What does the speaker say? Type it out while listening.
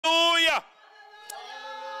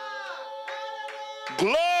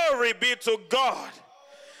Glory be to God.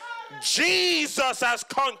 Jesus has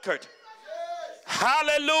conquered.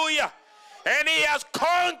 Hallelujah. And he has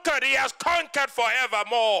conquered. He has conquered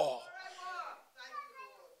forevermore.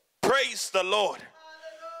 Praise the Lord.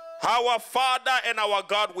 Our Father and our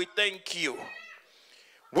God, we thank you.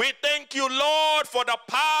 We thank you, Lord, for the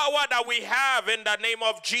power that we have in the name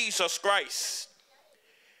of Jesus Christ.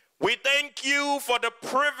 We thank you for the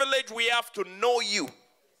privilege we have to know you.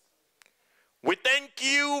 We thank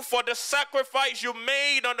you for the sacrifice you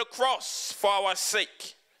made on the cross for our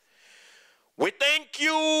sake. We thank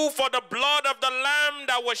you for the blood of the Lamb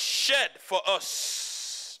that was shed for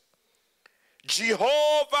us.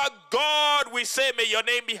 Jehovah God, we say, may your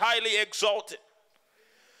name be highly exalted.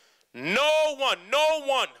 No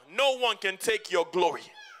one can take your glory.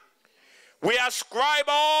 We ascribe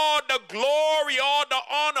all the glory, all the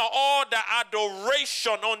honor, all the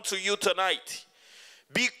adoration unto you tonight.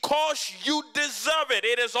 Because you deserve it.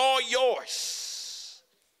 It is all yours.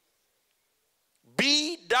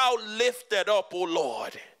 Be thou lifted up, O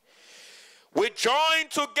Lord. We join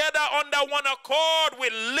together under one accord. We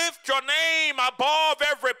lift your name above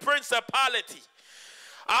every principality,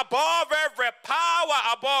 above every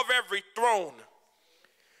power, above every throne,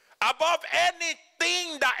 above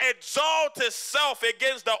anything that exalts itself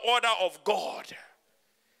against the order of God.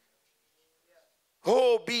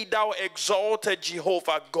 Oh, be thou exalted,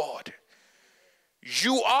 Jehovah God.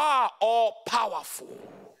 You are all powerful.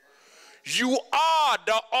 You are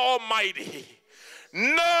the Almighty.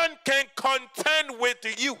 None can contend with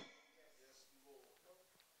you.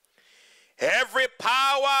 Every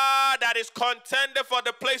power that is contending for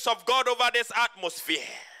the place of God over this atmosphere,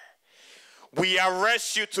 we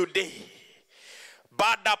arrest you today.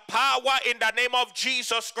 By the power in the name of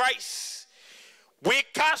Jesus Christ, we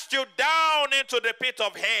cast you down into the pit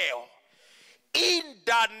of hell. In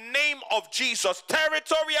the name of Jesus,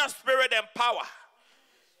 territorial spirit and power,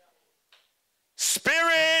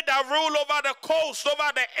 spirit that rule over the coast,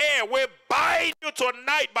 over the air, we bind you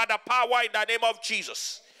tonight by the power in the name of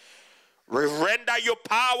Jesus. We render you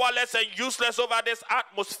powerless and useless over this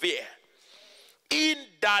atmosphere. In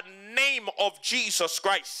the name of Jesus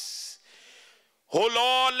Christ. Oh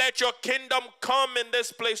Lord, let your kingdom come in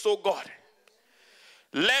this place, oh God.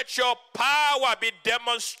 Let your power be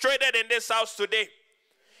demonstrated in this house today.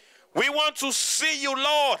 We want to see you,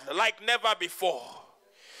 Lord, like never before.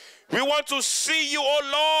 We want to see you, oh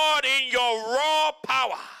Lord, in your raw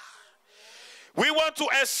power. We want to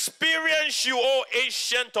experience you, oh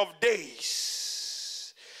Ancient of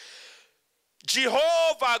Days.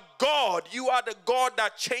 Jehovah God, you are the God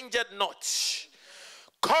that changeth not.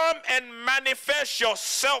 Come and manifest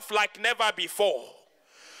yourself like never before.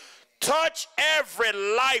 Touch every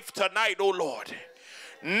life tonight, oh Lord.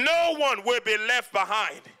 No one will be left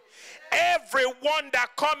behind. Everyone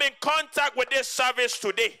that come in contact with this service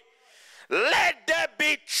today, let there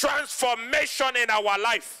be transformation in our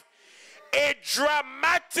life. A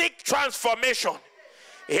dramatic transformation.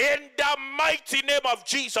 In the mighty name of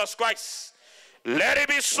Jesus Christ. Let it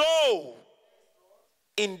be so.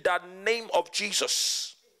 In the name of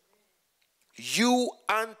Jesus. You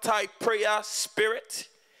anti-prayer spirit.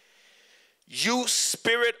 You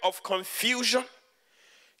spirit of confusion.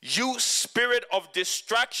 You spirit of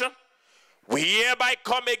distraction. We hereby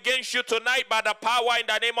come against you tonight by the power in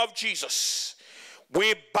the name of Jesus.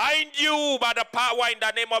 We bind you by the power in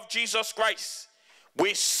the name of Jesus Christ.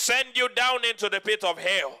 We send you down into the pit of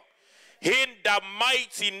hell. In the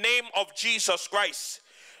mighty name of Jesus Christ.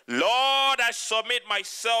 Lord, I submit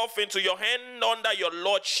myself into your hand under your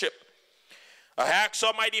lordship. I ask,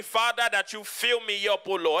 Almighty Father, that you fill me up,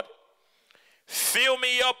 O Lord. Fill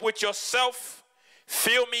me up with yourself.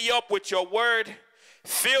 Fill me up with your word.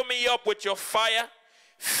 Fill me up with your fire.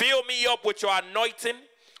 Fill me up with your anointing.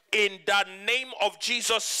 In the name of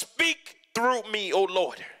Jesus, speak through me, O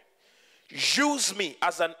Lord. Use me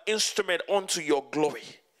as an instrument unto your glory.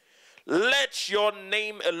 Let your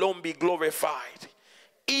name alone be glorified.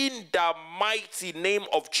 In the mighty name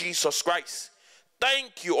of Jesus Christ.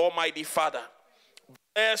 Thank you, Almighty Father.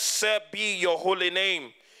 Blessed be your holy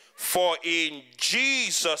name. For in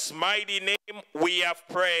Jesus' mighty name we have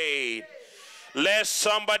prayed. Let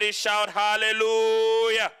somebody shout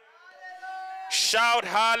hallelujah. Shout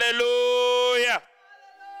hallelujah.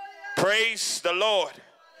 Praise the Lord.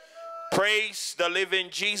 Praise the living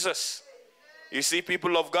Jesus. You see,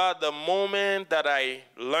 people of God, the moment that I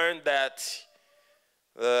learned that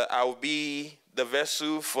I'll be the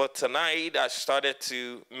vessel for tonight, I started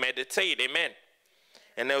to meditate. Amen.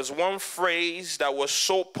 And there was one phrase that was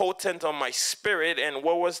so potent on my spirit. And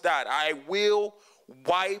what was that? I will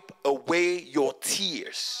wipe away your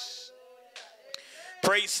tears.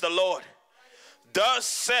 Praise the Lord. Thus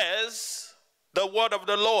says the word of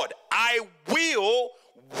the Lord, I will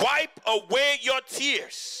wipe away your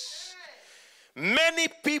tears. Many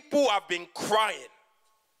people have been crying.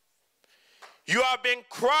 You have been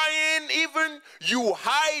crying, even you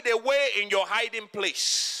hide away in your hiding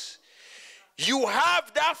place. You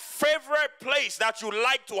have that favorite place that you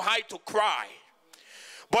like to hide to cry.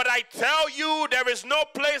 But I tell you, there is no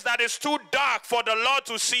place that is too dark for the Lord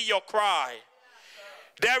to see your cry.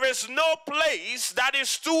 There is no place that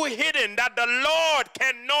is too hidden that the Lord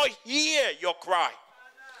cannot hear your cry.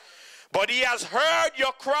 But he has heard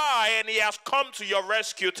your cry and he has come to your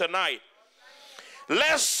rescue tonight.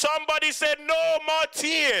 Let somebody say, no more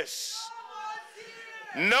tears.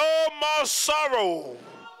 No more sorrow.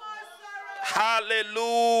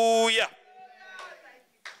 Hallelujah.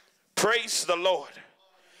 Praise the Lord.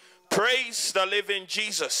 Praise the living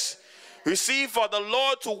Jesus. You see, for the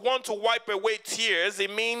Lord to want to wipe away tears,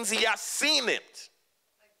 it means he has seen it.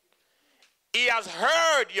 He has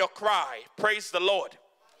heard your cry. Praise the Lord.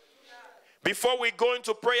 Before we go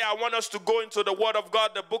into prayer, I want us to go into the word of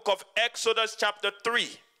God, the book of Exodus chapter 3.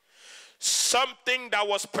 Something that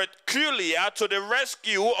was peculiar to the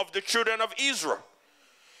rescue of the children of Israel.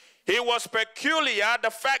 It was peculiar, the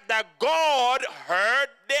fact that God heard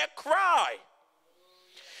their cry.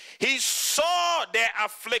 He saw their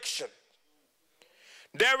affliction.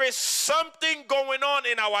 There is something going on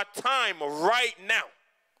in our time right now.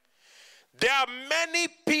 There are many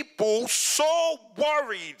people so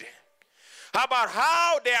worried about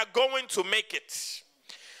how they are going to make it.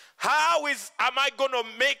 Am I going to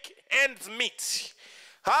make ends meet?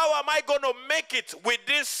 How am I going to make it with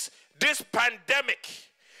this pandemic?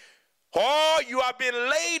 Or you have been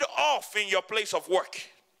laid off in your place of work.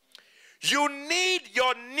 You need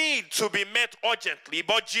your need to be met urgently,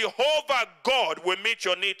 but Jehovah God will meet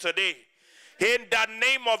your need today. In the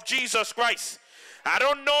name of Jesus Christ. I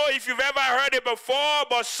don't know if you've ever heard it before,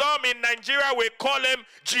 but some in Nigeria will call him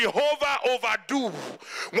Jehovah Overdue.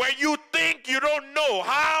 When you think you don't know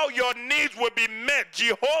how your needs will be met,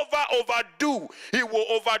 Jehovah Overdue, he will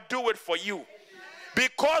overdo it for you.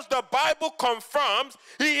 Because the Bible confirms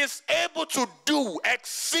he is able to do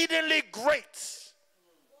exceedingly great.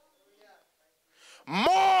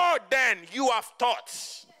 More than you have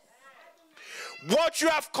thought. What you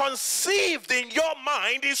have conceived in your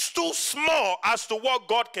mind is too small as to what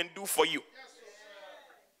God can do for you.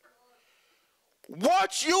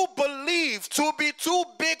 What you believe to be too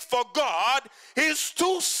big for God is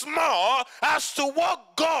too small as to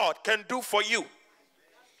what God can do for you.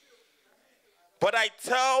 But I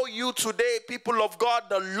tell you today, people of God,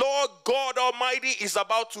 the Lord God Almighty is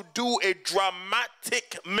about to do a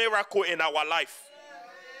dramatic miracle in our life.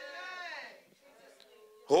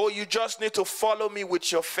 Oh, you just need to follow me with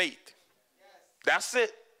your faith. That's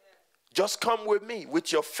it. Just come with me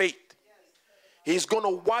with your faith. He's going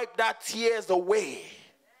to wipe that tears away.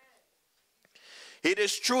 It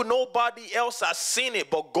is true, nobody else has seen it,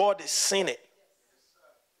 but God has seen it.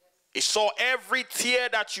 He saw every tear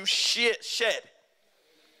that you shed.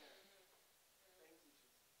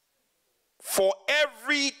 For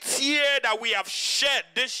every tear that we have shed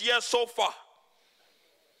this year so far,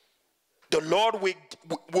 the Lord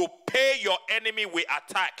will pay your enemy with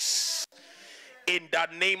attacks in the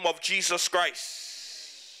name of Jesus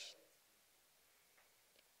Christ.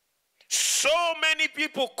 So many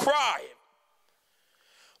people cry,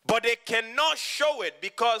 but they cannot show it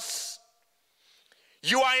because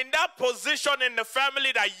you are in that position in the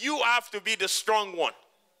family that you have to be the strong one.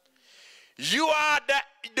 You are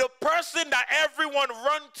the person that everyone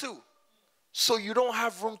runs to, so you don't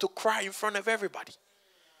have room to cry in front of everybody.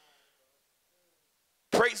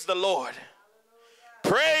 Praise the Lord.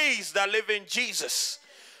 Praise the living Jesus.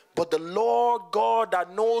 But the Lord God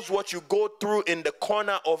that knows what you go through in the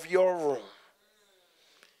corner of your room,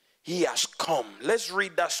 he has come. Let's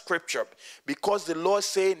read that scripture. Because the Lord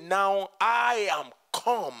said, now I am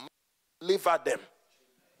come to deliver them.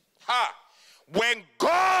 When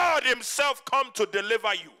God himself come to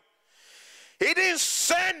deliver you, he didn't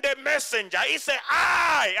send a messenger. He said,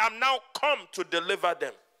 I am now come to deliver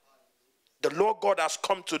them. The Lord God has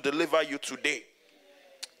come to deliver you today.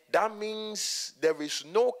 That means there is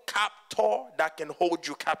no captor that can hold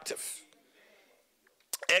you captive.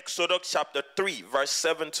 Exodus chapter 3, verse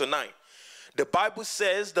 7 to 9. The Bible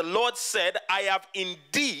says, the Lord said, I have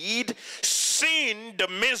indeed seen the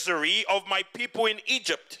misery of my people in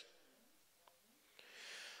Egypt.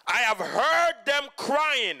 I have heard them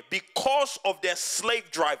crying because of their slave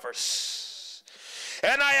drivers.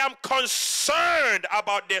 And I am concerned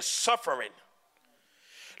about their suffering.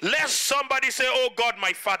 Let somebody say, oh God,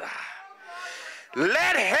 my Father,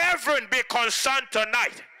 Let heaven be concerned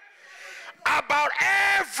tonight about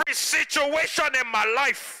every situation in my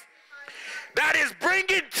life that is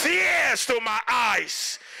bringing tears to my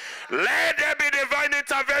eyes. Let there be divine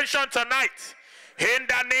intervention tonight. In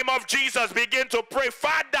the name of Jesus, begin to pray.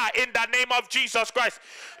 Father, in the name of Jesus Christ,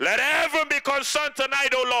 let heaven be concerned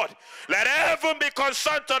tonight, oh Lord. Let heaven be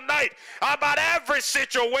concerned tonight about every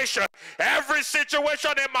situation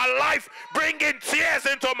in my life, bringing tears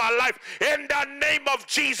into my life. In the name of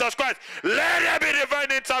Jesus Christ, let there be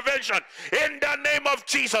divine intervention. In the name of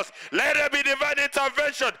Jesus, let there be divine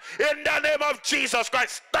intervention. In the name of Jesus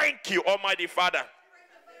Christ. Thank you, Almighty Father.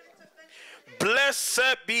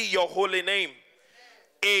 Blessed be your holy name.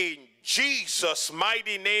 In Jesus'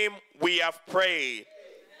 mighty name we have prayed.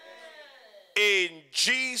 In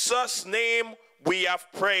Jesus' name we have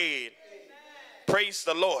prayed. Praise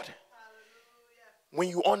the Lord. When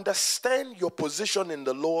you understand your position in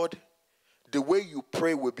the Lord, the way you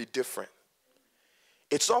pray will be different.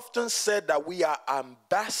 It's often said that we are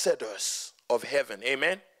ambassadors of heaven.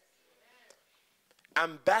 Amen?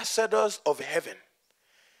 Ambassadors of heaven.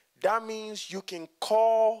 That means you can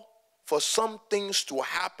call for some things to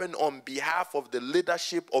happen on behalf of the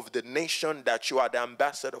leadership of the nation that you are the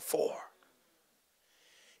ambassador for.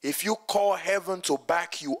 If you call heaven to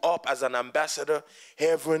back you up as an ambassador,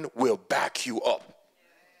 heaven will back you up.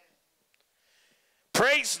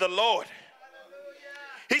 Praise the Lord.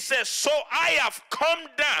 He says, so I have come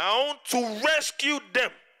down to rescue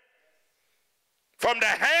them from the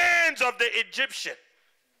hands of the Egyptian.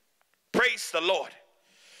 Praise the Lord.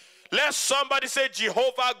 Let somebody say,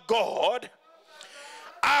 Jehovah God,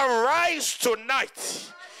 arise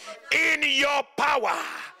tonight in your power.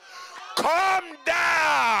 Come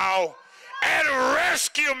down and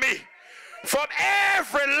rescue me from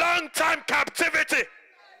every long-time captivity.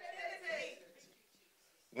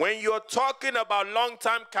 When you're talking about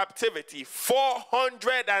long-time captivity,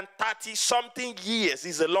 430-something years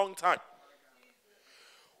is a long time.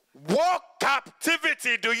 What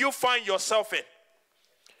captivity do you find yourself in?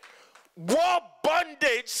 What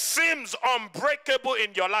bondage seems unbreakable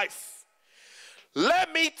in your life?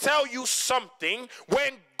 Let me tell you something.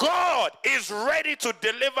 When God is ready to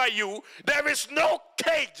deliver you, there is no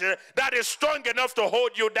cage that is strong enough to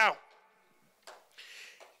hold you down.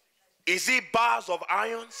 Is he bars of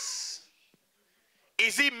irons?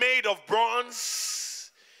 Is he made of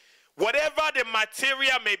bronze? Whatever the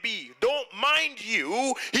material may be, don't mind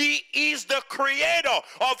you, he is the creator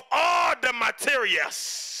of all the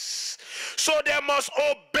materials. So they must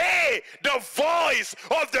obey the voice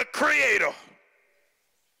of the Creator.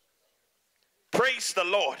 Praise the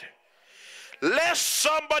Lord. Let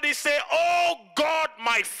somebody say, oh God,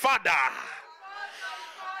 my Father,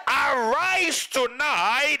 arise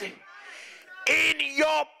tonight in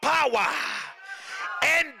your power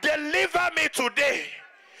and deliver me today.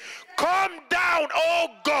 Come down, oh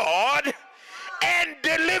God, and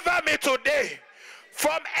deliver me today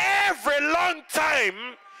from every long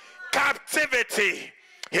time captivity.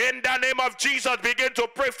 In the name of Jesus, begin to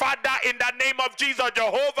pray. Father, in the name of Jesus,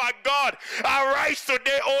 Jehovah God, arise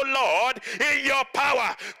today, oh Lord, in your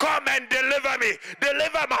power. Come and deliver me.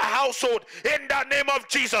 Deliver my household in the name of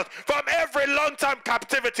Jesus from every long-time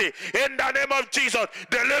captivity. In the name of Jesus,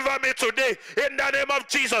 deliver me today. In the name of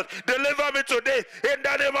Jesus, deliver me today. In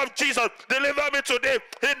the name of Jesus, deliver me today.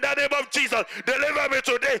 In the name of Jesus, deliver me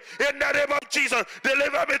today. In the name of Jesus,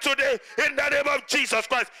 deliver me today. In the name of Jesus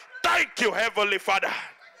Christ. Thank you, Heavenly Father.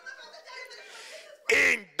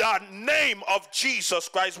 In the name of Jesus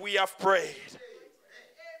Christ, we have prayed.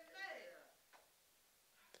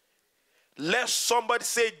 Let somebody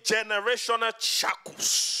say generational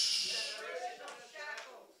shackles.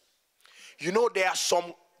 You know, there are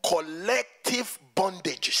some collective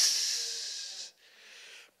bondages.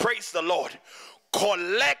 Praise the Lord.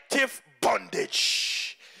 Collective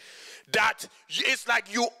bondage that it's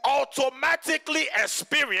like you automatically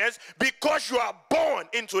experience because you are born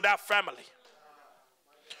into that family.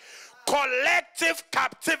 Collective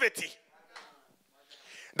captivity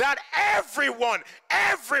that everyone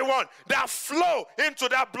that flow into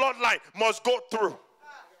that bloodline must go through.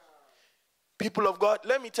 People of God,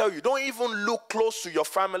 let me tell you, don't even look close to your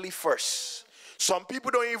family first. Some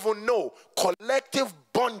people don't even know collective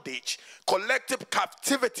bondage, collective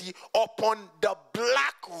captivity upon the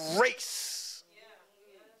black race.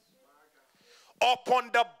 Upon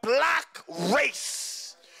the black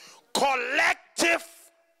race. Collective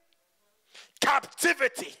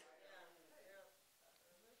captivity.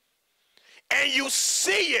 And you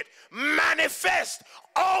see it manifest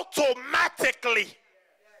automatically.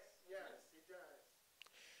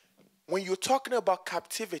 When you're talking about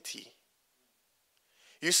captivity,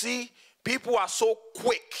 You see, people are so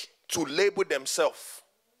quick to label themselves.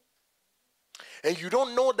 And you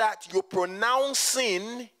don't know that you're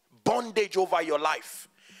pronouncing bondage over your life.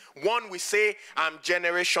 One will say, I'm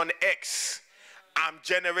Generation X. I'm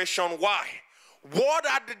Generation Y. What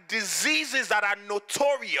are the diseases that are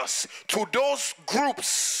notorious to those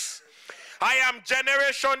groups? I am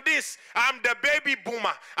Generation this. I'm the baby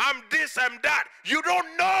boomer. I'm this and that. You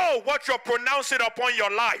don't know what you're pronouncing upon your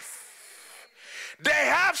life. They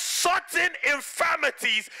have certain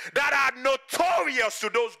infirmities that are notorious to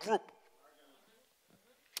those groups.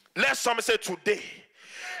 Let somebody say today,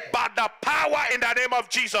 by the power in the name of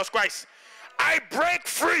Jesus Christ, I break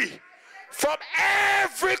free from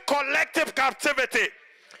every collective captivity.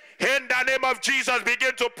 In the name of Jesus,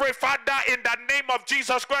 begin to pray. Father, in the name of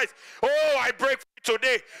Jesus Christ, oh, I break free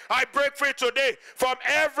today. I break free today from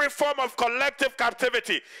every form of collective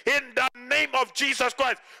captivity. In the name of Jesus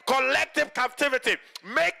Christ, collective captivity,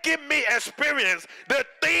 making me experience the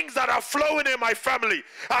things that are flowing in my family.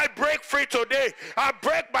 I break free today. I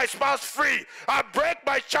break my spouse free. I break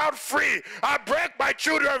my child free. I break my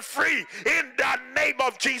children free. In the name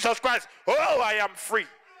of Jesus Christ, oh, I am free.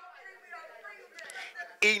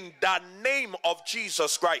 In the name of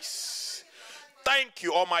Jesus Christ. Thank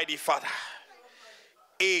you, Almighty Father.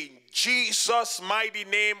 In Jesus' mighty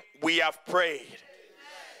name we have prayed.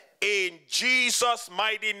 In Jesus'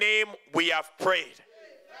 mighty name we have prayed.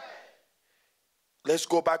 Let's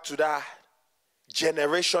go back to that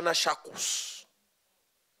generational shackles.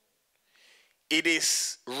 It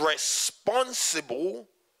is responsible.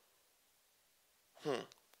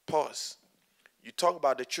 Pause. You talk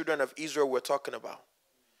about the children of Israel we're talking about.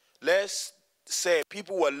 Let's say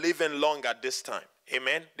people were living long at this time.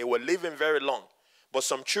 Amen. They were living very long. But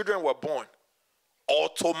some children were born.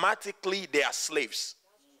 Automatically, they are slaves.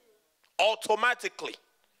 Automatically.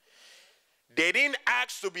 They didn't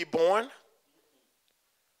ask to be born,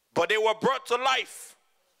 but they were brought to life.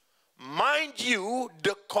 Mind you,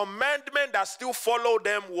 the commandment that still followed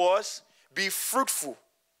them was be fruitful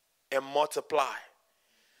and multiply.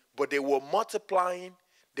 But they were multiplying,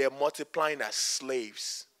 they're multiplying as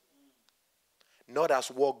slaves. Not as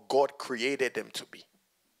what God created them to be.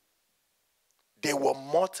 They were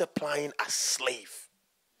multiplying as slaves.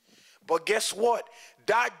 But guess what?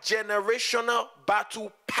 That generational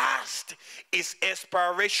battle past its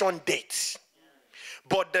expiration date.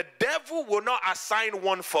 But the devil will not assign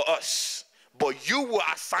one for us. But you will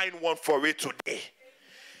assign one for it today.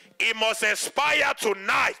 It must expire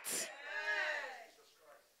tonight.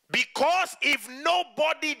 Because if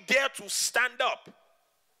nobody dare to stand up,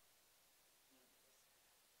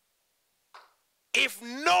 if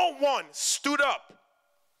no one stood up,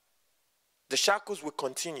 the shackles will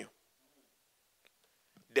continue.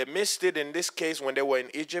 They missed it in this case when they were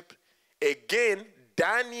in Egypt. Again,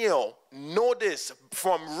 Daniel noticed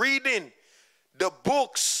from reading the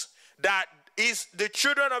books that the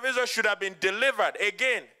children of Israel should have been delivered.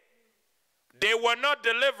 Again, they were not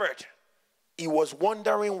delivered. He was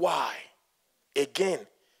wondering why. Again,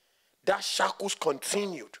 that shackles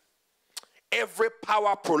continued. Every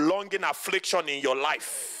power prolonging affliction in your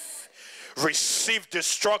life, receive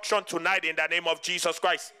destruction tonight in the name of Jesus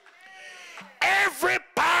Christ. Every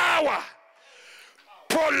power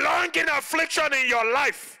prolonging affliction in your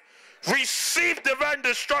life, receive divine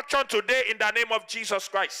destruction today in the name of Jesus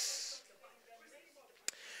Christ.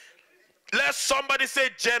 Let somebody say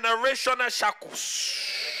generational shackles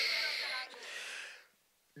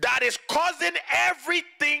that is causing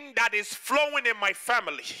everything that is flowing in my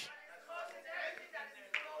family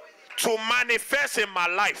to manifest in my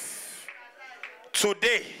life.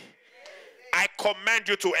 Today, I command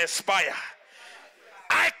you to expire.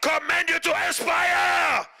 I command you to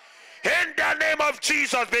expire. In the name of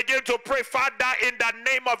Jesus, begin to pray. Father, in the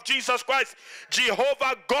name of Jesus Christ,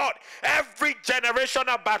 Jehovah God, every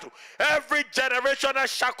generational battle, every generational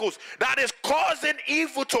shackles that is causing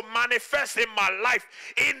evil to manifest in my life,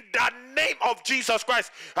 in the name of Jesus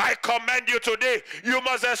Christ, I command you today, you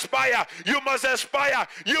must expire. You must expire.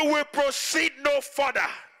 You will proceed no further.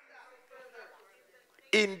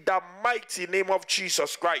 In the mighty name of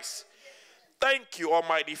Jesus Christ. Thank you,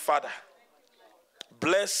 Almighty Father.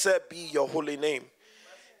 Blessed be your holy name.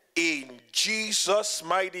 In Jesus'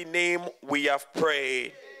 mighty name we have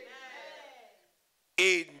prayed.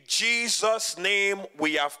 In Jesus' name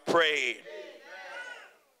we have prayed.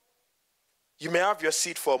 You may have your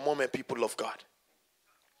seat for a moment, people of God.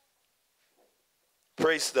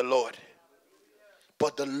 Praise the Lord.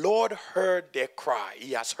 But the Lord heard their cry.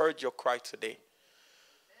 He has heard your cry today.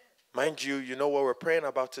 Mind you, you know what we're praying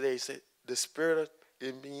about today? He said, the Spirit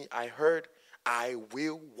in me, I heard, I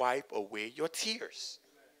will wipe away your tears.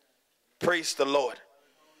 Praise the Lord.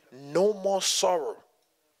 No more sorrow.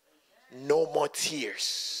 No more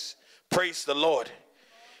tears. Praise the Lord.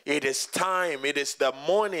 It is time. It is the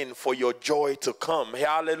morning for your joy to come.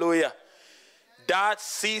 Hallelujah. That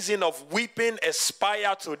season of weeping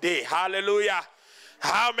expire today. Hallelujah.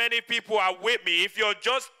 How many people are with me? If you're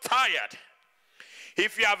just tired,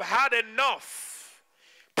 if you have had enough,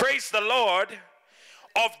 praise the Lord,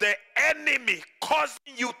 of the enemy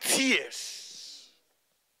causing you tears.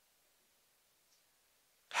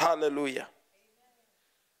 Hallelujah.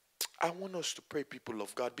 I want us to pray, people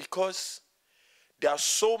of God, because there are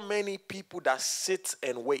so many people that sit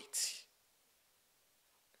and wait.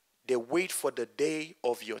 They wait for the day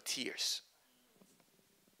of your tears.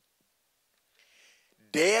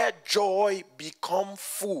 Their joy become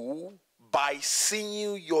full by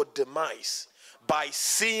seeing your demise, by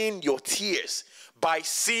seeing your tears, by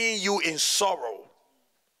seeing you in sorrow.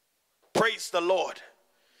 Praise the Lord.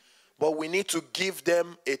 But we need to give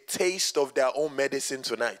them a taste of their own medicine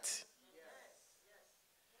tonight.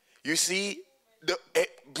 You see,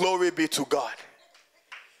 glory be to God.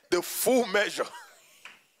 The full measure.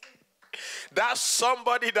 That's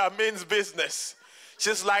somebody that means business.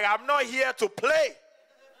 She's like, I'm not here to play.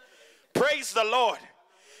 Praise the Lord.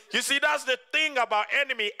 You see, that's the thing about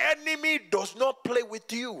enemy. Enemy does not play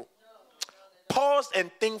with you. Pause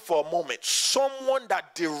and think for a moment. Someone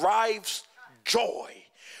that derives joy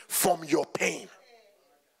from your pain.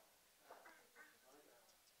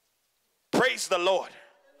 Praise the Lord.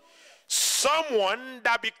 Someone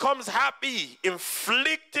that becomes happy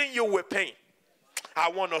inflicting you with pain. I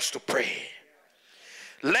want us to pray.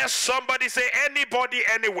 Let somebody say, anybody,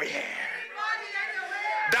 anywhere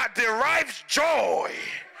that derives joy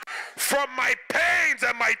from my pains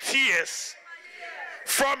and my tears,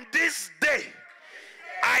 from this day,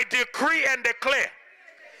 I decree and declare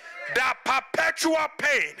that perpetual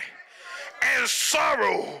pain and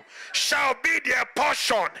sorrow shall be their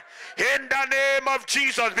portion. In the name of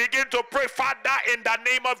Jesus, begin to pray. Father, in the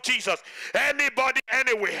name of Jesus, anybody,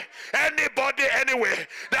 anywhere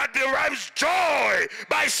that derives joy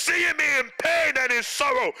by seeing me in pain and in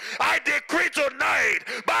sorrow, I decree tonight,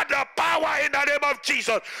 by the power in the name of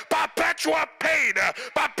Jesus, perpetual pain,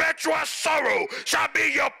 perpetual sorrow shall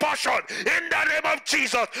be your portion. In the name of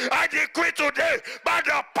Jesus, I decree today, by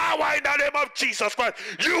the power in the name of Jesus Christ,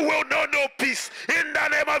 you will know no peace. In the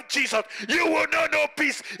name of Jesus, you will know no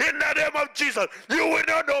peace. In the name of Jesus, you will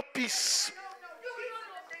know no peace.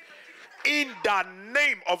 In the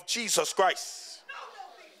name of Jesus Christ.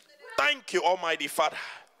 Thank you, Almighty Father.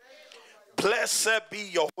 Blessed be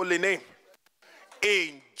your holy name.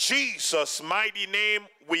 In Jesus' mighty name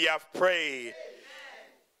we have prayed.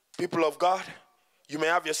 People of God, you may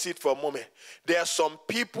have your seat for a moment. There are some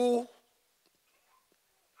people,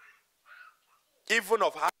 even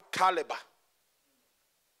of high caliber,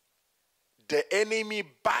 the enemy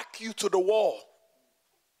back you to the wall,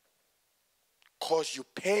 cause you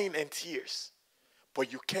pain and tears,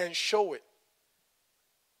 but you can't show it.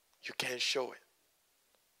 You can't show it.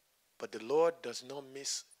 But the Lord does not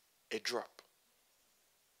miss a drop.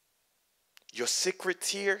 Your secret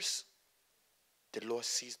tears, the Lord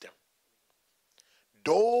sees them.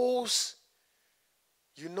 Those,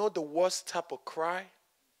 you know, the worst type of cry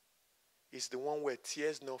is the one where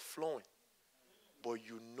tears not flowing, but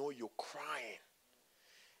you know you're crying.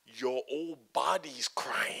 Your whole body is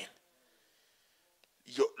crying.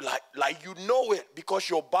 You're like you know it, because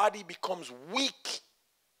your body becomes weak.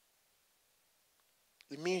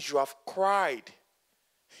 It means you have cried.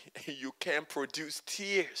 You can't produce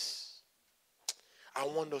tears. I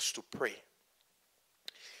want us to pray.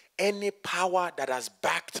 Any power that has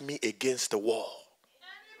backed me against the wall.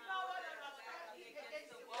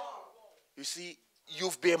 You see,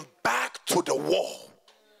 you've been back to the wall.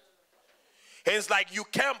 And it's like you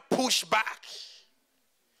can't push back.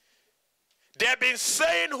 They've been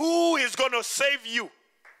saying, who is going to save you?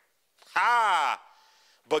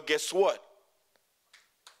 But guess what?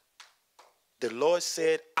 The Lord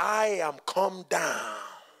said, I am come down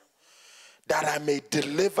that I may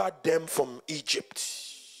deliver them from Egypt.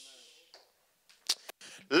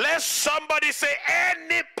 Let somebody say,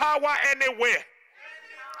 any power anywhere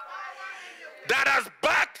that has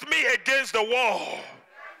backed me against the wall,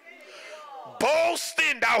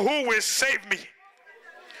 boasting that who will save me.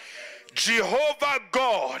 Jehovah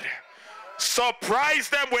God, surprise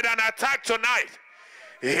them with an attack tonight.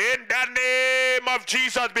 In the name of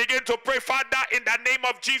Jesus, begin to pray. Father, in the name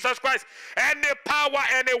of Jesus Christ, any power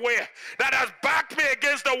anywhere that has backed me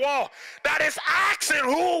against the wall, that is asking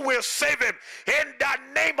who will save him, in the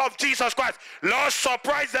name of Jesus Christ, Lord,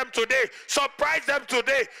 surprise them today. Surprise them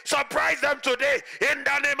today. Surprise them today. In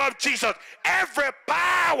the name of Jesus, every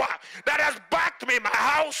power that has backed me, my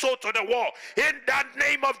household, to the wall, in the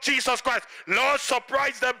name of Jesus Christ, Lord,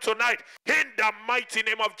 surprise them tonight. In the mighty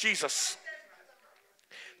name of Jesus.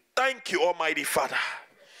 Thank you, Almighty Father.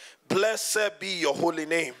 Blessed be your holy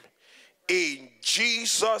name. In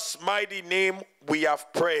Jesus' mighty name we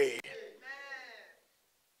have prayed.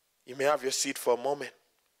 You may have your seat for a moment.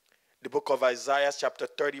 The book of Isaiah chapter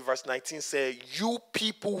 30 verse 19 says, you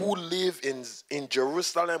people who live in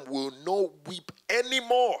Jerusalem will not weep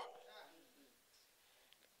anymore.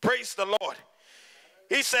 Praise the Lord.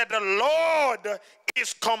 He said the Lord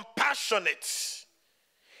is compassionate.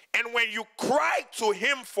 And when you cry to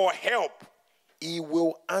him for help, he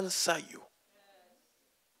will answer you.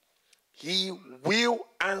 He will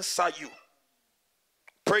answer you.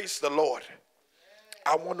 Praise the Lord.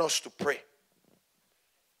 I want us to pray.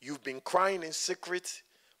 You've been crying in secret,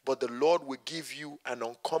 but the Lord will give you an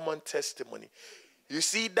uncommon testimony. You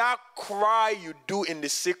see, that cry you do in the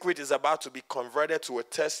secret is about to be converted to a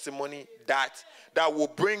testimony that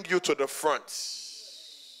will bring you to the front.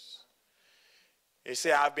 You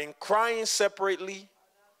say, I've been crying separately.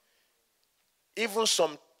 Even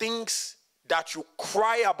some things that you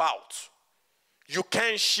cry about, you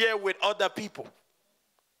can't share with other people.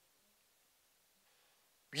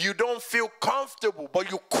 You don't feel comfortable,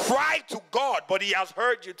 but you cry to God, but he has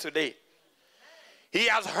heard you today. He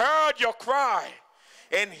has heard your cry,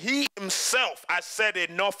 and he himself has said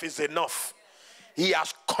enough is enough. He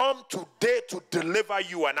has come today to deliver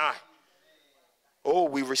you and I. Oh,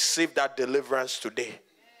 we receive that deliverance today.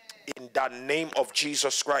 In the name of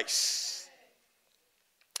Jesus Christ.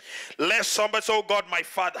 Let somebody say, oh God, my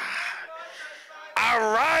Father,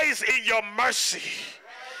 arise in your mercy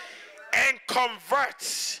and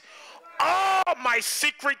convert all my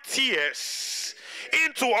secret tears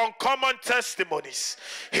into uncommon testimonies.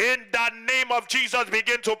 In the name of Jesus,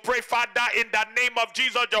 begin to pray. Father, in the name of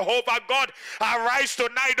Jesus, Jehovah God, arise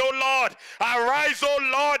tonight, oh Lord. Arise, oh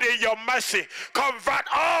Lord, in your mercy. Convert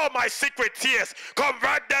all my secret tears.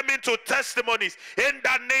 Convert them into testimonies. In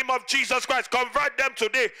the name of Jesus Christ, convert them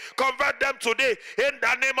today. Convert them today. In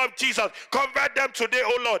the name of Jesus, convert them today,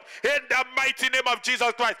 oh Lord. In the mighty name of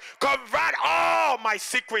Jesus Christ, convert all my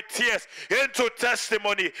secret tears into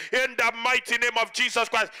testimony. In the mighty name of Jesus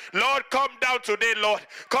Christ, Lord, come down today, Lord.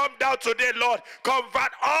 Come down today, Lord.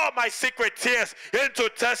 Convert all my secret tears into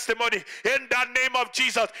testimony. In the name of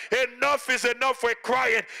Jesus, enough is enough with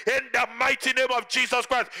crying. In the mighty name of Jesus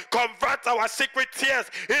Christ, convert our secret tears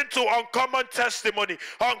into uncommon testimony,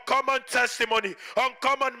 uncommon testimony,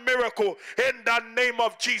 uncommon miracle. In the name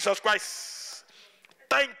of Jesus Christ.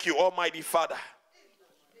 Thank you, Almighty Father.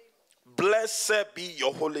 Blessed be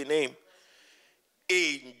your holy name.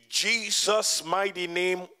 In Jesus' mighty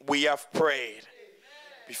name we have prayed.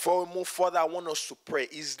 Before we move further, I want us to pray.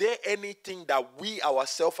 Is there anything that we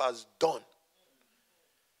ourselves has done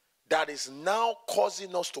that is now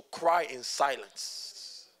causing us to cry in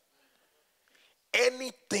silence?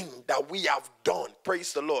 Anything that we have done,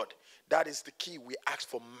 praise the Lord, that is the key. We ask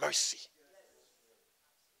for mercy.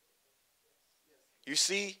 You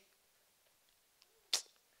see,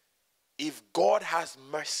 if God has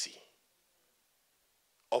mercy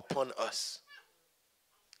upon us,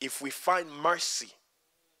 if we find mercy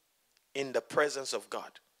in the presence of God,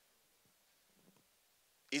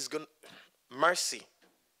 he's just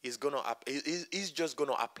going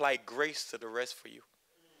to apply grace to the rest for you,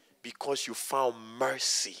 because you found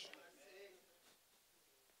mercy.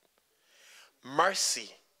 Mercy.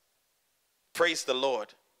 Praise the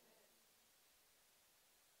Lord.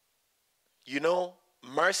 You know,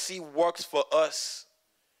 mercy works for us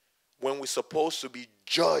when we're supposed to be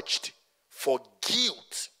judged for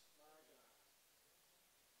guilt.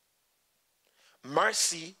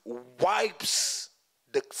 Mercy wipes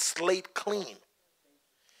the slate clean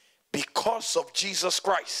because of Jesus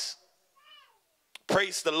Christ.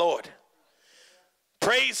 Praise the Lord.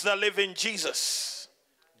 Praise the living Jesus.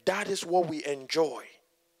 That is what we enjoy.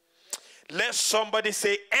 Let somebody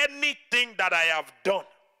say, anything that I have done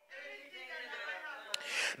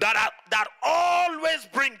that always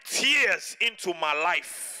bring tears into my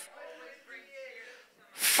life,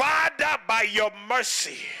 Father, by your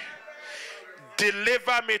mercy,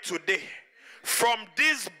 deliver me today from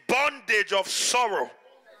this bondage of sorrow.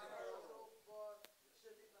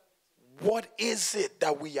 What is it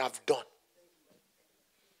that we have done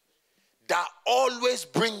that always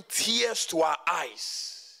bring tears to our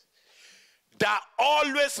eyes, that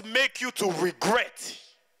always make you to regret.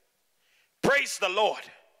 Praise the Lord.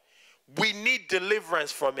 We need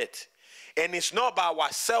deliverance from it. And it's not by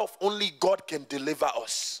ourselves, only God can deliver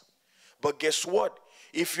us. But guess what?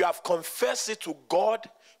 If you have confessed it to God,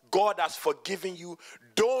 God has forgiven you.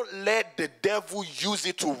 Don't let the devil use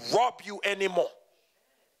it to rob you anymore.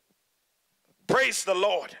 Praise the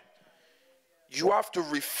Lord. You have to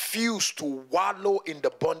refuse to wallow in the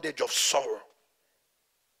bondage of sorrow,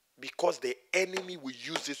 because the enemy will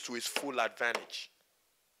use it to his full advantage.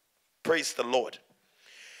 Praise the Lord.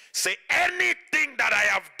 Say, anything that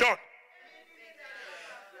I have done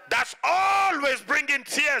that's always bringing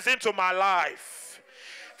tears into my life,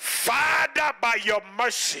 Father, by your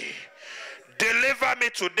mercy, deliver me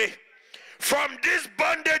today from this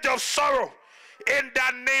bondage of sorrow. In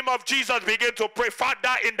the name of Jesus, begin to pray.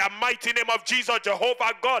 Father, in the mighty name of Jesus,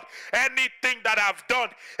 Jehovah God, anything that I've done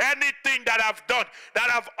that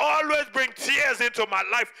I've always bring tears into my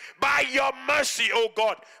life, by your mercy, oh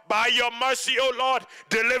God, by your mercy, oh Lord,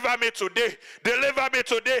 deliver me today. Deliver me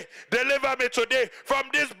today. Deliver me today from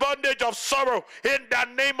this bondage of sorrow. In the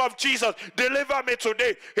name of Jesus, deliver me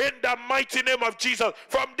today. In the mighty name of Jesus,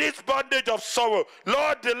 from this bondage of sorrow,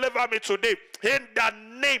 Lord, deliver me today. In the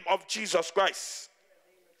name of Jesus Christ.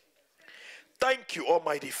 Thank you,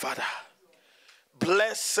 Almighty Father.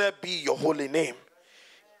 Blessed be your holy name.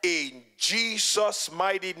 In Jesus'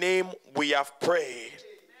 mighty name we have prayed.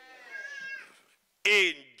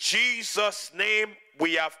 In Jesus' name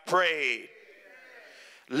we have prayed.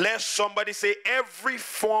 Let somebody say, every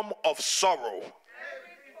form of sorrow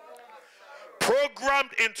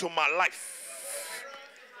programmed into my life,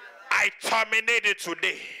 I terminate it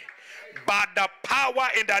today by the power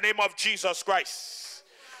in the name of Jesus Christ.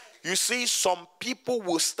 You see, some people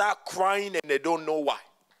will start crying and they don't know why.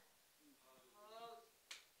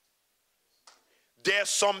 There's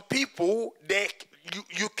some people that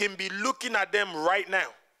you can be looking at them right now.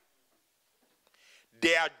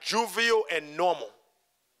 They are jovial and normal.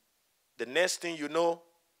 The next thing you know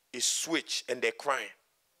is switch and they're crying.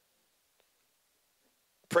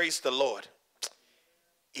 Praise the Lord.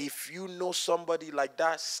 If you know somebody like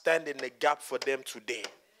that, stand in the gap for them today.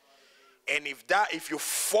 And if you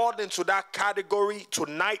fall into that category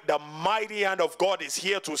tonight, the mighty hand of God is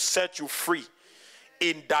here to set you free.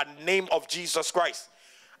 In the name of Jesus Christ.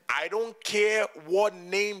 I don't care what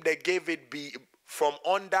name they gave it, be from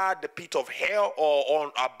under the pit of hell or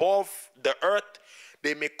on above the earth.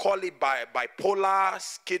 They may call it bipolar,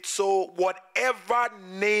 schizo, whatever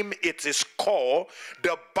name it is called.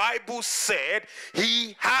 The Bible said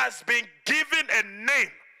he has been given a name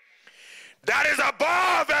that is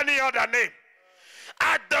above any other name.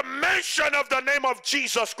 At the mention of the name of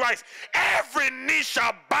Jesus Christ, every knee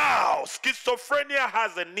shall bow. Schizophrenia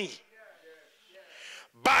has a knee.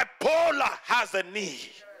 Bipolar has a knee.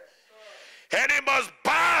 And he must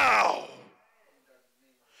bow.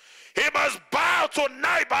 He must bow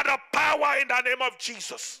tonight by the power in the name of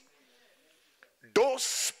Jesus. Those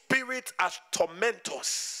spirits as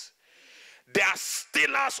tormentors, they are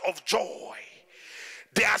stealers of joy.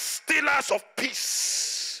 They are stealers of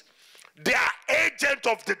peace. They are agents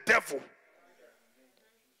of the devil.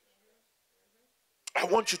 I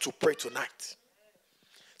want you to pray tonight.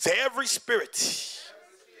 Say, every spirit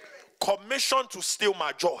commissioned to steal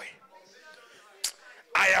my joy,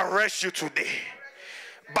 I arrest you today.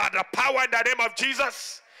 By the power in the name of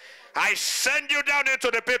Jesus, I send you down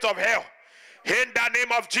into the pit of hell. In the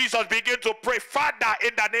name of Jesus, begin to pray. Father,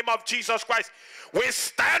 in the name of Jesus Christ, we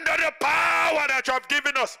stand on the power that you have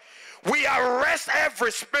given us. We arrest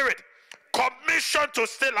every spirit commissioned to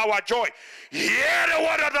steal our joy. Hear the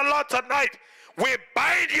word of the Lord tonight. We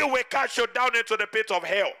bind you, we cast you down into the pit of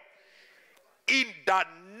hell. In the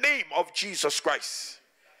name of Jesus Christ.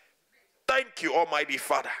 Thank you, Almighty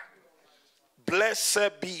Father.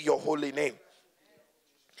 Blessed be your holy name.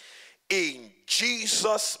 In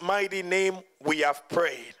Jesus' mighty name we have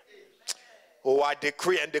prayed. Oh, I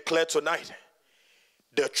decree and declare tonight,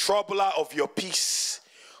 the troubler of your peace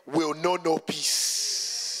will know no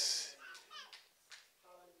peace.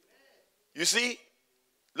 You see,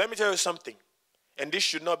 let me tell you something, and this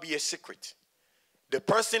should not be a secret. The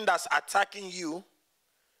person that's attacking you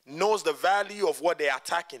knows the value of what they're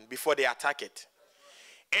attacking before they attack it.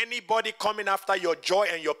 Anybody coming after your joy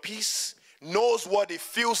and your peace knows what it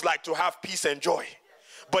feels like to have peace and joy,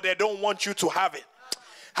 but they don't want you to have it.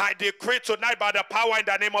 I decree tonight by the power in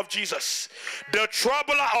the name of Jesus, the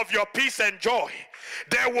troubler of your peace and joy,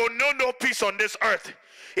 there will know no peace on this earth.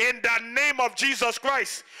 In the name of Jesus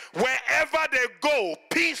Christ, wherever they go,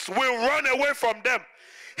 peace will run away from them.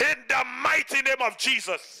 In the mighty name of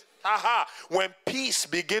Jesus. Aha. When peace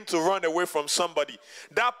begin to run away from somebody,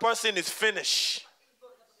 that person is finished.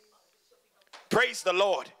 Praise the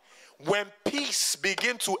Lord. When peace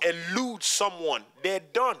begin to elude someone, they're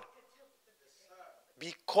done.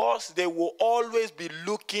 Because they will always be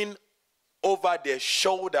looking over their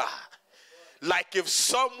shoulder. Like if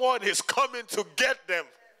someone is coming to get them.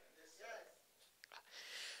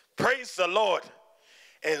 Praise the Lord.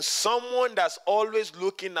 And someone that's always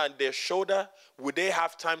looking at their shoulder, will they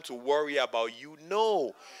have time to worry about you?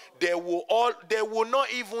 No. They will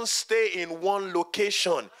not even stay in one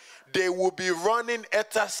location. They will be running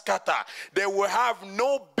etta scatter. They will have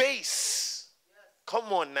no base.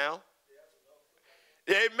 Come on now.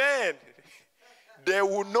 Amen. They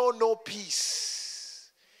will know no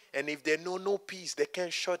peace. And if they know no peace, they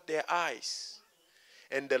can't shut their eyes.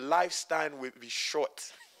 And the lifespan will be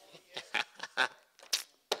short.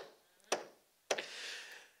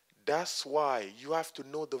 That's why you have to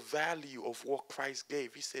know the value of what Christ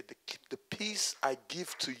gave. He said, the peace I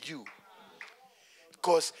give to you.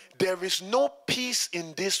 Because there is no peace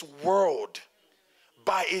in this world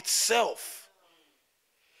by itself.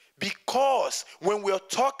 Because when we're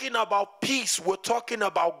talking about peace, we're talking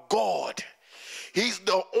about God. He's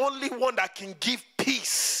the only one that can give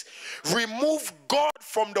peace. Remove God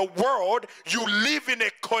from the world, you live in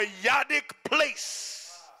a chaotic place.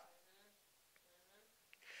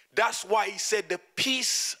 That's why he said, the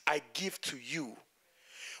peace I give to you.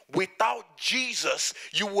 Without Jesus,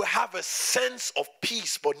 you will have a sense of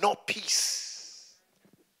peace, but not peace.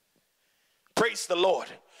 Praise the Lord.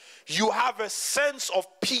 You have a sense of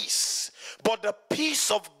peace, but the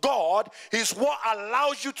peace of God is what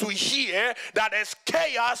allows you to hear that there's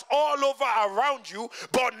chaos all over around you,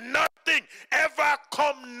 but nothing ever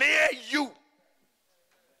come near you.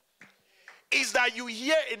 Is that you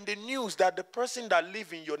hear in the news that the person that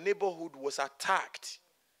lives in your neighborhood was attacked,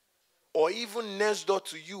 or even next door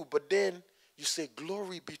to you, but then you say,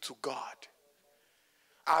 glory be to God.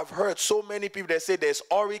 I've heard so many people that say there's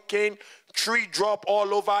hurricane, tree drop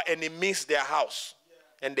all over, and it missed their house.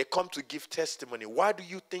 And they come to give testimony. Why do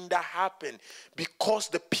you think that happened? Because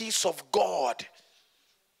the peace of God.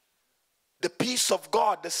 The peace of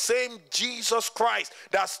God, the same Jesus Christ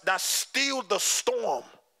that stilled the storm.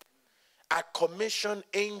 I commission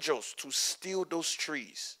angels to steal those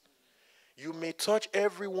trees. You may touch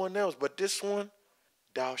everyone else, but this one,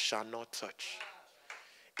 thou shalt not touch.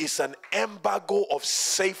 It's an embargo of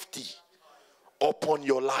safety upon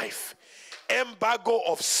your life. Embargo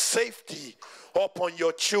of safety upon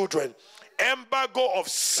your children. Embargo of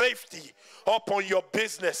safety upon your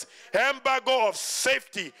business. Embargo of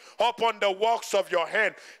safety upon the works of your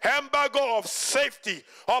hand. Embargo of safety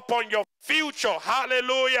upon your future.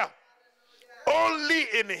 Hallelujah. Only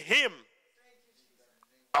in him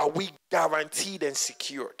are we guaranteed and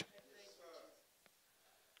secured.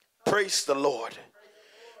 Praise the Lord.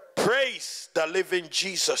 Praise the living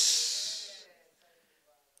Jesus.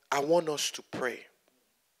 I want us to pray.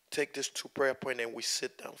 Take this to prayer point and we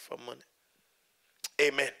sit down for a minute.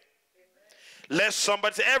 Amen. Let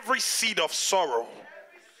somebody say, every seed of sorrow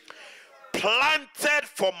planted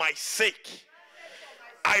for my sake,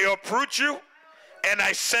 I uproot you and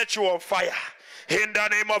I set you on fire. In the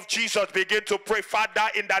name of Jesus, begin to pray. Father,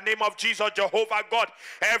 in the name of Jesus, Jehovah God,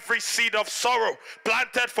 every seed of sorrow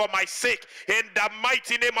planted for my sake, in the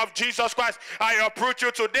mighty name of Jesus Christ, I uproot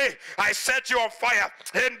you today. I set you on fire.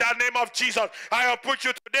 In the name of Jesus, I uproot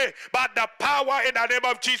you today. By the power in the name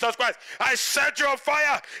of Jesus Christ, I set you on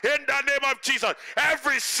fire. In the name of Jesus,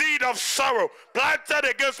 every seed of sorrow planted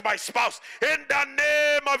against my spouse, in the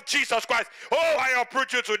name of Jesus Christ, oh, I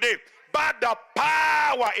uproot you today. By the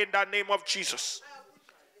power in the name of Jesus.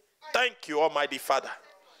 Thank you, Almighty Father.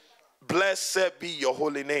 Blessed be your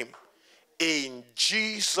holy name. In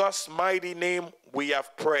Jesus' mighty name we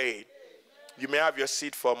have prayed. You may have your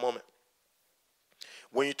seat for a moment.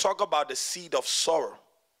 When you talk about the seed of sorrow,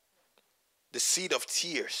 the seed of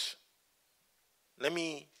tears,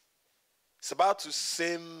 it's about to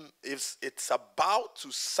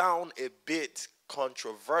sound a bit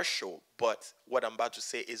controversial, but what I'm about to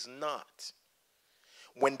say is not.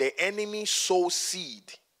 When the enemy sows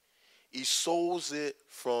seed, he sows it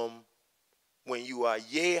from when you are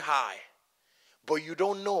yay high, but you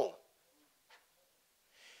don't know.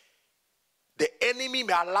 The enemy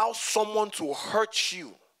may allow someone to hurt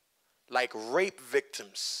you, like rape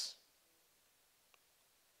victims.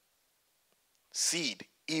 Seed,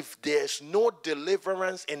 if there's no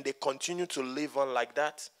deliverance and they continue to live on like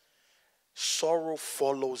that, sorrow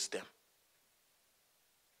follows them.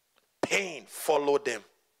 Pain follows them.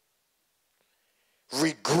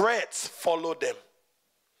 Regrets follow them.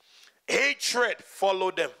 Hatred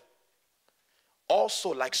follow them.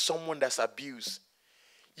 Also, like someone that's abused.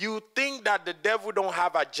 You think that the devil don't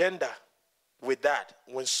have agenda with that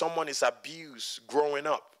when someone is abused growing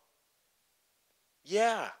up.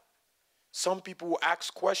 Yeah. Some people will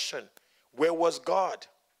ask question, where was God?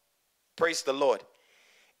 Praise the Lord.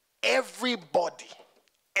 Everybody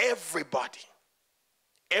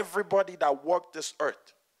that walked this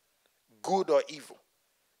earth, good or evil,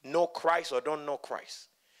 know Christ or don't know Christ,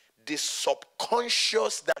 the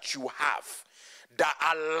subconscious that you have that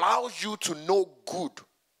allows you to know good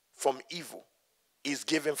from evil is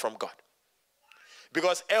given from God.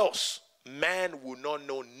 Because else, man will not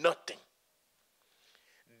know nothing.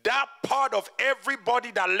 That part of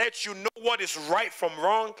everybody that lets you know what is right from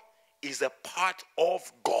wrong is a part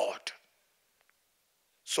of God.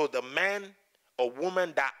 So the man or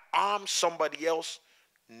woman that harms somebody else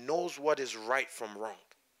knows what is right from wrong,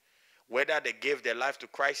 whether they gave their life to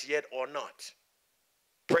Christ yet or not.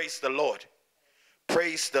 Praise the Lord.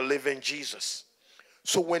 Praise the living Jesus.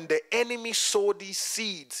 So when the enemy sowed these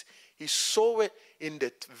seeds, he sowed it in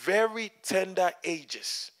the very tender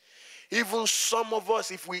ages. Even some of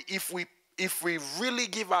us, if we really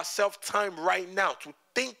give ourselves time right now to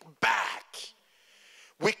think back,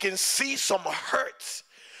 we can see some hurt,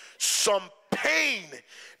 some pain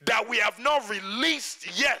that we have not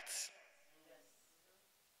released yet.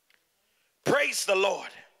 Praise the Lord.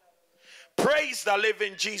 Praise the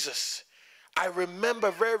living Jesus. I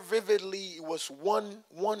remember very vividly, it was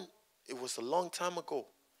a long time ago.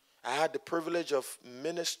 I had the privilege of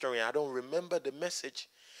ministering. I don't remember the message.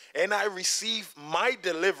 And I received my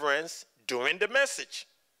deliverance during the message.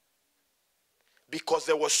 Because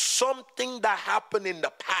there was something that happened in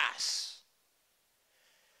the past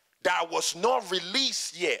that was not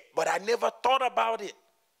released yet, but I never thought about it.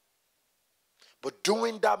 But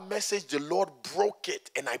during that message, the Lord broke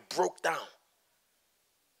it and I broke down.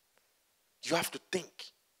 You have to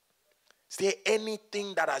think. Is there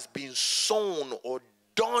anything that has been sown or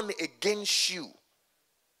done against you?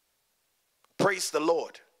 Praise the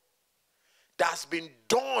Lord. That's been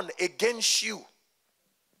done against you.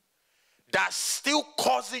 That's still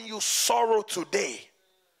causing you sorrow today.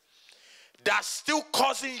 That's still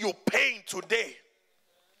causing you pain today.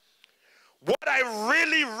 What I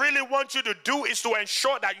really, really want you to do is to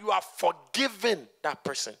ensure that you have forgiven that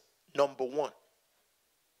person. Number one.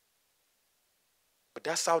 But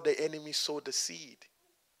that's how the enemy sowed the seed.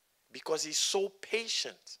 Because he's so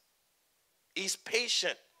patient. He's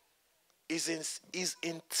patient. His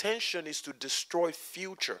intention is to destroy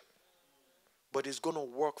future. But he's going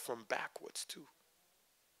to work from backwards too.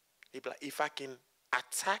 If I can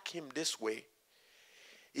attack him this way,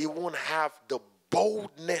 he won't have the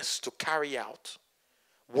boldness to carry out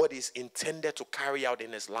what is intended to carry out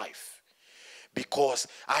in his life. Because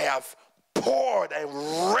I have poured and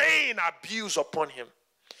rained abuse upon him.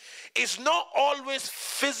 It's not always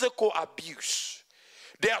physical abuse.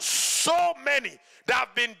 There are so many that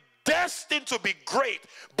have been destined to be great,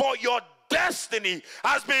 but your destiny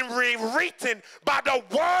has been rewritten by the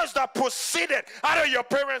words that proceeded out of your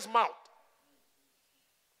parents' mouth.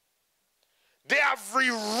 They have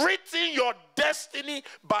rewritten your destiny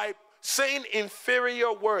by saying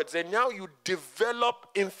inferior words, and now you develop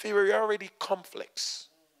inferiority complex.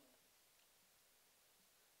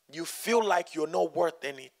 You feel like you're not worth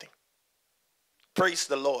anything. Praise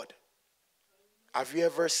the Lord. Have you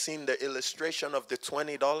ever seen the illustration of the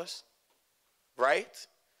 $20? Right?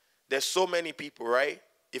 There's so many people, right?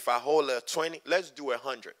 If I hold a 20, let's do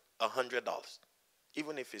 $100.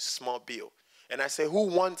 Even if it's small bill. And I say, who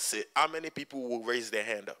wants it? How many people will raise their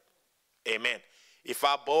hand up? Amen. If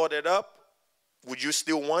I balled it up, would you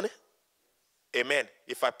still want it? Amen.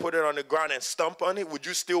 If I put it on the ground and stomp on it, would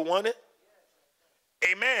you still want it?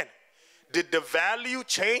 Amen. Did the value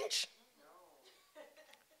change?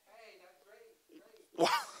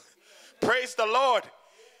 Praise the Lord.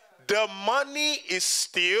 The money is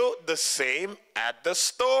still the same at the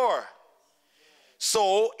store.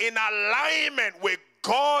 So in alignment with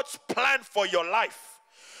God's plan for your life,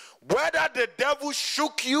 whether the devil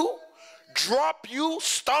shook you, drop you,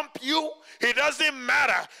 stomp you, it doesn't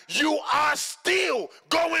matter. You are still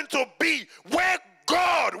going to be where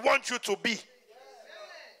God wants you to be.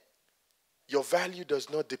 Your value does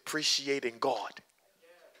not depreciate in God.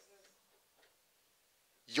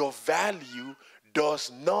 Your value does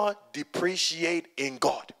not depreciate in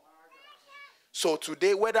God. So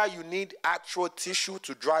today, whether you need actual tissue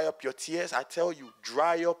to dry up your tears, I tell you,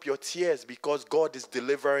 dry up your tears because God is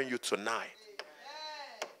delivering you tonight.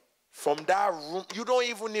 From that room, you don't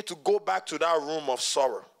even need to go back to that room of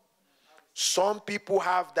sorrow. Some people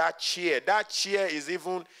have that chair. That chair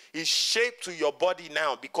is shaped to your body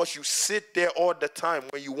now because you sit there all the time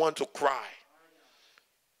when you want to cry.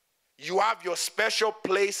 You have your special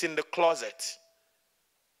place in the closet.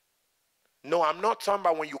 No, I'm not talking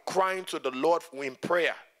about when you're crying to the Lord in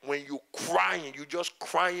prayer. When you're crying, you're just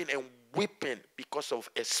crying and weeping because of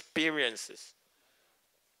experiences.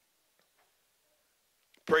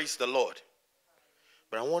 Praise the Lord.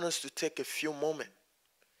 But I want us to take a few moments.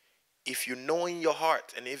 If you know in your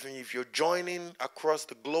heart, and even if you're joining across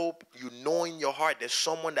the globe, you know in your heart there's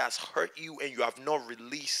someone that's hurt you and you have not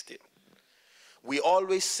released it. We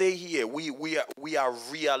always say here, we are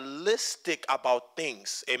realistic about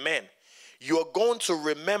things. Amen. You're going to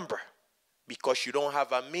remember because you don't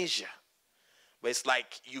have amnesia. But it's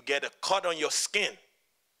like you get a cut on your skin.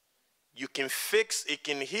 You can fix, it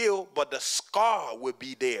can heal, but the scar will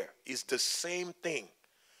be there. It's the same thing.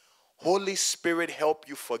 Holy Spirit help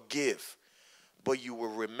you forgive, but you will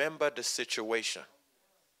remember the situation.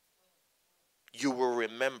 You will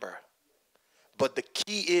remember. But the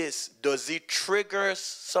key is, does it trigger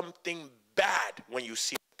something bad when you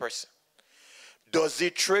see the person? Does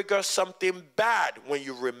it trigger something bad when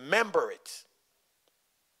you remember it?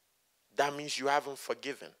 That means you haven't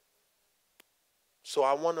forgiven. So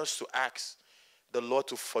I want us to ask the Lord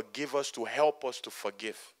to forgive us, to help us to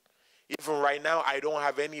forgive. Even right now, I don't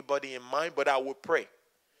have anybody in mind, but I will pray.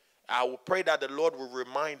 I will pray that the Lord will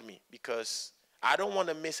remind me, because I don't want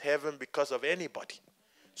to miss heaven because of anybody.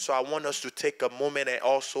 So I want us to take a moment and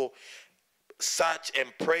also search and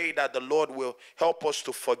pray that the Lord will help us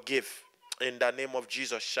to forgive in the name of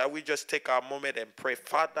Jesus. Shall we just take our moment and pray?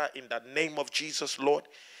 Father, in the name of Jesus, Lord,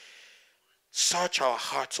 search our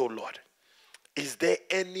hearts, oh Lord. Is there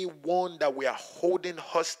anyone that we are holding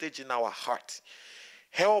hostage in our heart?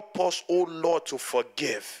 Help us, oh Lord, to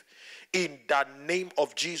forgive. In the name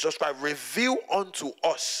of Jesus Christ, reveal unto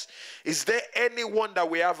us. Is there anyone that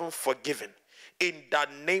we haven't forgiven? In the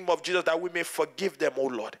name of Jesus, that we may forgive them, oh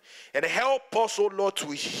Lord. And help us, oh Lord, to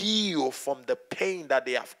heal from the pain that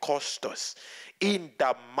they have caused us. In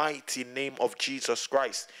the mighty name of Jesus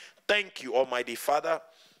Christ. Thank you, Almighty Father.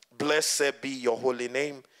 Blessed be your holy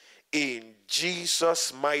name. In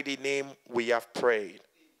Jesus' mighty name we have prayed.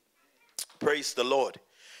 Praise the Lord.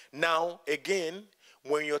 Now, again,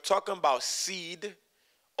 when you're talking about seed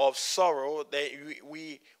of sorrow, that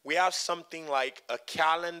we have something like a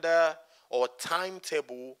calendar or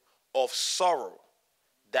timetable of sorrow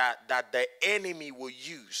that the enemy will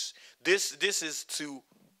use. This is to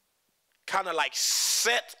kind of like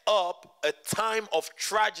set up a time of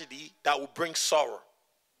tragedy that will bring sorrow.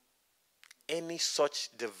 Any such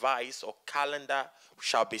device or calendar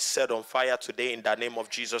shall be set on fire today in the name of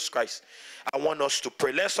Jesus Christ. I want us to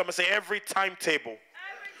pray. Let someone say, every timetable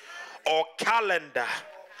or calendar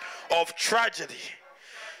of tragedy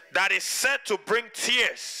that is set to bring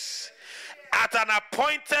tears at an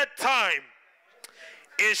appointed time,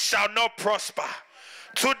 it shall not prosper.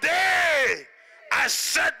 Today, I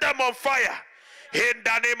set them on fire. In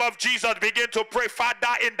the name of Jesus, begin to pray. Father,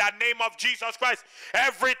 in the name of Jesus Christ,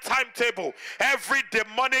 every timetable, every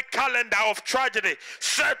demonic calendar of tragedy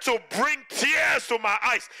set to bring tears to my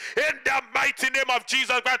eyes, in the mighty name of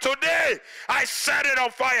Jesus Christ, today I set it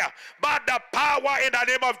on fire. By the power in the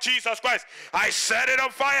name of Jesus Christ, I set it on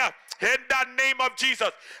fire. In the name of Jesus,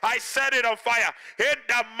 I set it on fire. In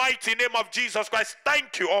the mighty name of Jesus Christ.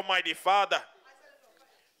 Thank you, Almighty Father.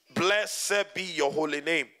 Blessed be your holy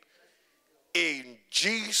name. In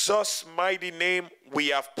Jesus' mighty name we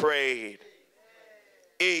have prayed.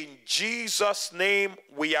 In Jesus' name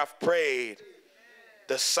we have prayed.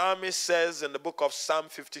 The psalmist says in the book of Psalm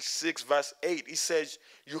 56 verse 8, he says,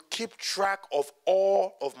 you keep track of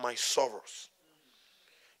all of my sorrows.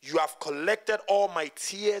 You have collected all my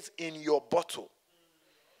tears in your bottle.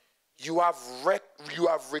 You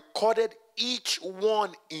have recorded each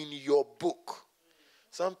one in your book.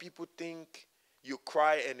 Some people think you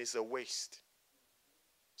cry and it's a waste.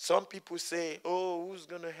 Some people say, oh, who's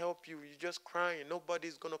going to help you? You're just crying.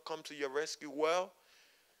 Nobody's going to come to your rescue. Well,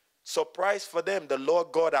 surprise for them, the Lord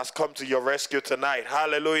God has come to your rescue tonight.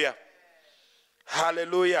 Hallelujah.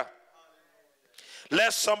 Hallelujah.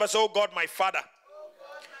 Let somebody say, oh God, my Father,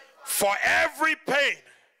 for every pain,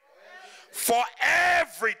 for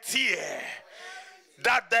every tear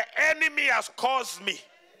that the enemy has caused me,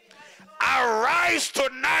 arise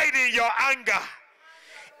tonight in your anger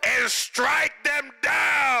and strike them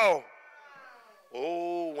down.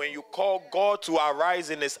 Oh, when you call God to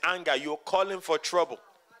arise in his anger, you're calling for trouble.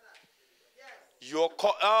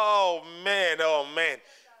 Oh man.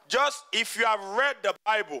 Just if you have read the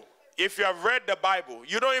Bible,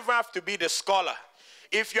 you don't even have to be the scholar.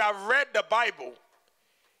 if you have read the Bible,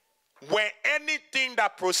 when anything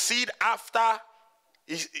that proceed after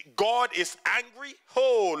God is angry,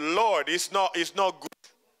 oh Lord, it's not good.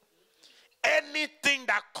 Anything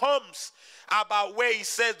that comes about where he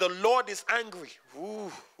says the Lord is angry,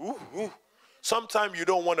 sometimes you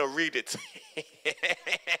don't want to read it.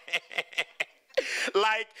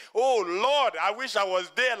 Like, oh Lord, I wish I was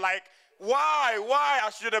there. Like, why? I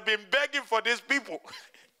should have been begging for these people.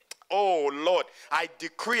 Oh Lord, I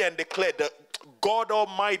decree and declare that God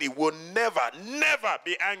Almighty will never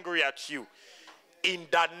be angry at you. In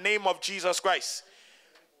the name of Jesus Christ.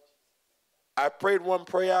 I prayed one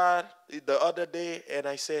prayer the other day and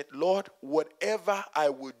I said, Lord, whatever I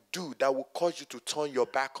would do that will cause you to turn your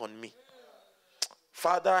back on me,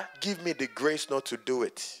 Father, give me the grace not to do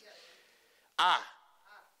it.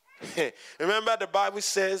 Remember the Bible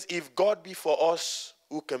says, if God be for us,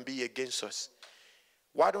 who can be against us?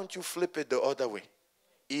 Why don't you flip it the other way?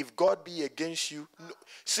 If God be against you,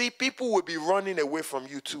 see, people will be running away from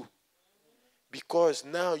you too. Because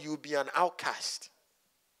now you'll be an outcast.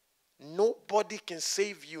 Nobody can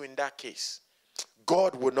save you in that case.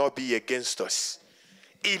 God will not be against us.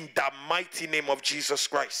 In the mighty name of Jesus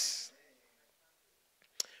Christ.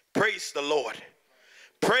 Praise the Lord.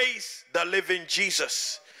 Praise the living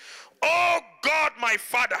Jesus. Oh God, my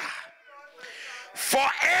Father, for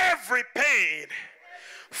every pain,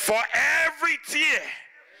 for every tear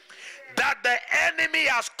that the enemy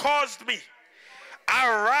has caused me,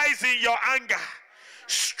 arise in your anger,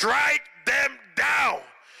 strike them down.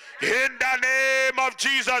 In the name of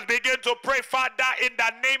Jesus, begin to pray, Father, in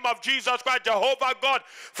the name of Jesus Christ, Jehovah God,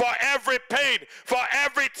 for every pain, for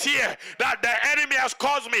every tear that the enemy has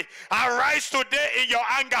caused me, arise today in your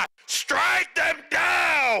anger, strike them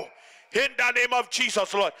down. In the name of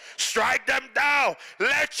Jesus, Lord, strike them down.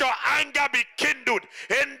 Let your anger be kindled.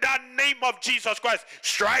 In the name of Jesus Christ,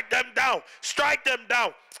 strike them down. Strike them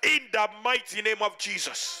down. In the mighty name of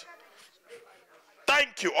Jesus.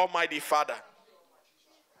 Thank you, Almighty Father.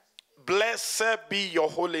 Blessed be your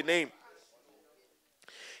holy name.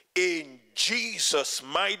 In Jesus'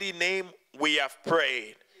 mighty name, we have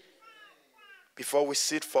prayed. Before we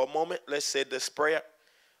sit for a moment, let's say this prayer.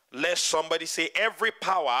 Let somebody say, every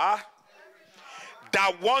power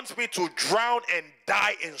that wants me to drown and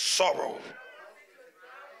die in sorrow,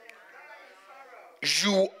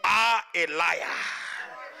 you are a liar.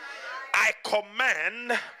 I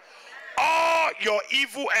command all your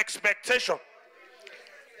evil expectation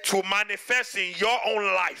to manifest in your own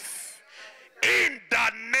life. In the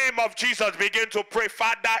name of Jesus, begin to pray.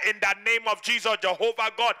 Father, in the name of Jesus,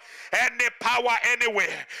 Jehovah God, any power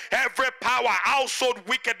anywhere, every power, household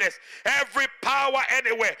wickedness, every power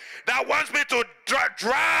anywhere that wants me to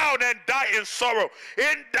drown and die in sorrow,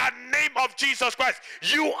 in the name of Jesus Christ,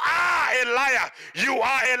 you are a liar. You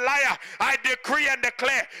are a liar. I decree and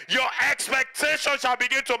declare your expectations shall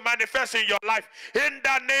begin to manifest in your life. In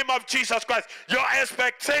the name of Jesus Christ, your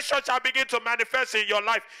expectations shall begin to manifest in your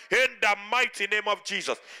life. In the mighty name of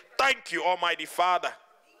Jesus. Thank you, Almighty Father.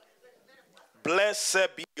 Blessed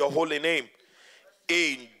be your holy name.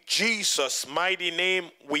 In Jesus' mighty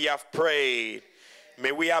name we have prayed.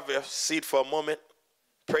 May we have a seat for a moment.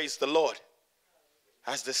 Praise the Lord.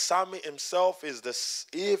 As the psalmist himself is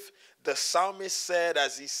if the psalmist said,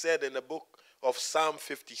 as he said in the book of Psalm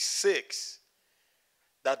 56,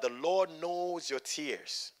 that the Lord knows your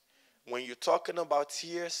tears. When you're talking about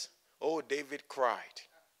tears, oh, David cried.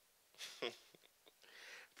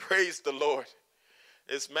 Praise the Lord.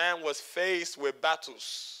 This man was faced with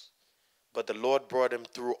battles, but the Lord brought him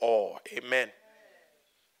through all. Amen.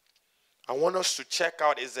 I want us to check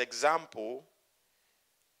out his example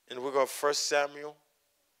in the book of 1 Samuel.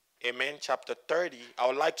 Amen. Chapter 30. I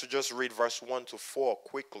would like to just read verse 1 to 4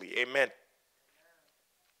 quickly. Amen.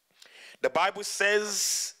 The Bible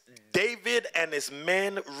says, David and his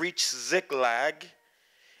men reached Ziklag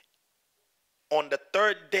on the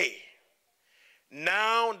third day.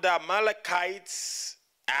 Now the Amalekites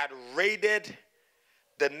had raided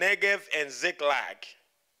the Negev and Ziklag.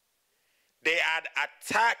 They had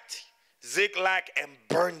attacked Ziklag and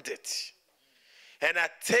burned it, and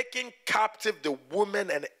had taken captive the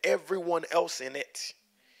women and everyone else in it,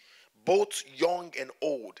 both young and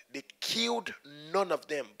old. They killed none of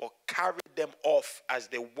them, but carried them off as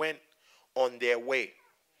they went on their way.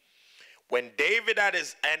 When David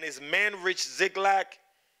and his men reached Ziklag,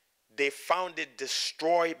 they found it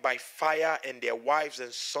destroyed by fire and their wives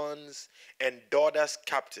and sons and daughters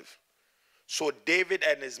captive. So David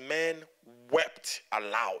and his men wept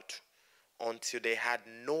aloud until they had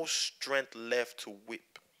no strength left to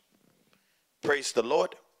weep. Praise the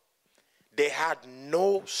Lord. They had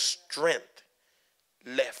no strength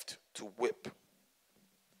left to whip.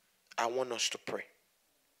 I want us to pray.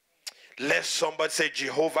 Let somebody say,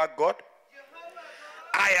 Jehovah God,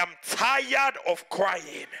 I am tired of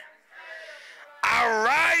crying.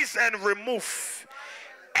 Arise and remove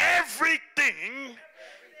everything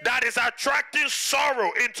that is attracting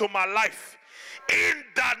sorrow into my life. In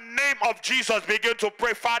the name of Jesus, begin to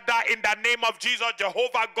pray. Father, in the name of Jesus,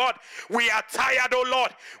 Jehovah God, we are tired, oh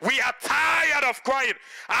Lord. We are tired of crying.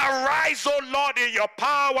 Arise, oh Lord, in your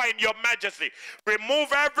power, in your majesty.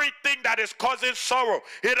 Remove everything that is causing sorrow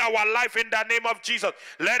in our life in the name of Jesus.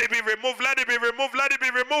 Let it be removed, let it be removed, let it be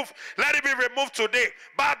removed, let it be removed today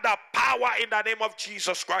by the power in the name of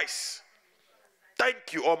Jesus Christ.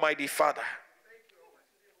 Thank you, Almighty Father.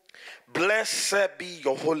 Blessed be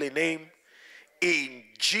your holy name. In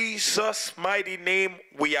Jesus' mighty name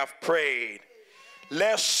we have prayed.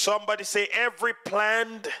 Let somebody say, every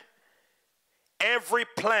planned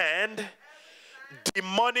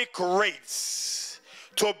demonic race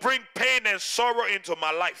to bring pain and sorrow into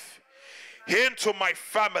my life, into my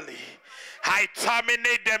family, I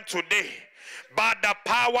terminate them today. By the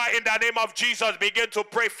power in the name of Jesus, begin to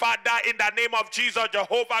pray. Father, in the name of Jesus,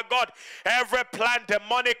 Jehovah God, every planned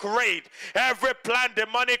demonic raid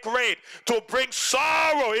to bring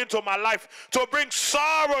sorrow into my life, to bring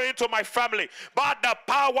sorrow into my family, by the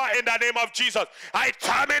power in the name of Jesus, I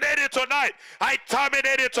terminate it tonight. I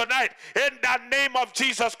terminate it tonight in the name of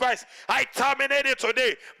Jesus Christ. I terminate it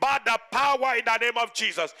today by the power in the name of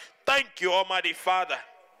Jesus. Thank you, Almighty Father.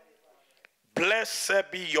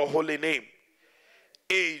 Blessed be your holy name.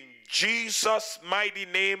 In Jesus' mighty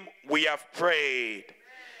name we have prayed.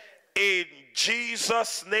 In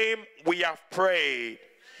Jesus' name we have prayed.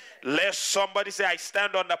 Let somebody say, I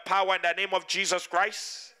stand on the power in the name of Jesus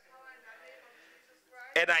Christ.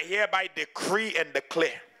 And I hereby decree and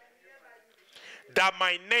declare that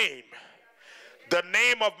my name, the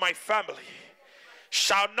name of my family,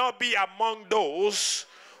 shall not be among those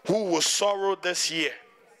who will sorrow this year.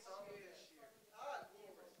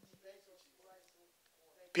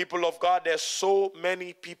 People of God, there's so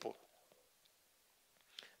many people.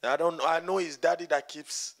 I know it's daddy that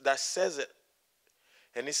says it.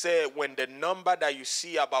 And he said, when the number that you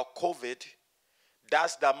see about COVID,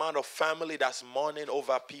 that's the amount of family that's mourning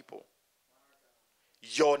over people.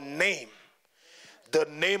 Your name, the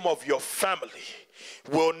name of your family,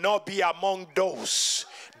 will not be among those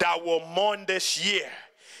that will mourn this year.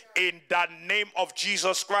 In the name of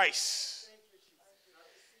Jesus Christ.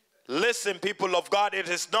 Listen, people of God, it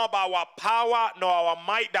is not by our power nor our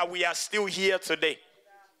might that we are still here today.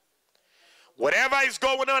 Whatever is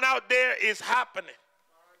going on out there is happening.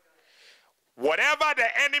 Whatever the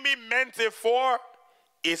enemy meant it for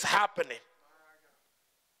is happening.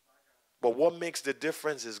 But what makes the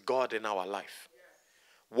difference is God in our life.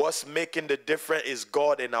 What's making the difference is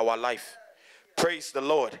God in our life. Praise the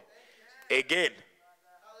Lord. Again,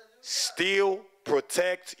 still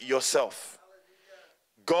protect yourself.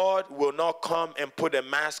 God will not come and put a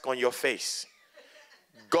mask on your face.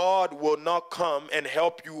 God will not come and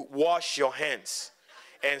help you wash your hands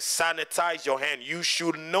and sanitize your hand. You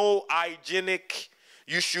should know hygienic.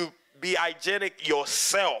 You should be hygienic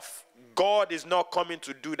yourself. God is not coming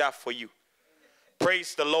to do that for you.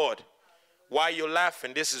 Praise the Lord. Why you're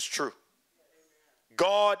laughing? This is true.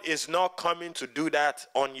 God is not coming to do that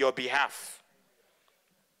on your behalf.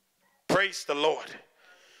 Praise the Lord.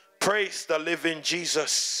 Praise the living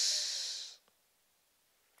Jesus.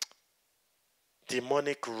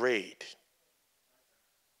 Demonic raid.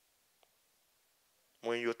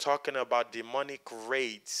 When you're talking about demonic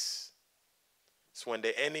raids, it's when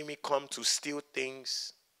the enemy comes to steal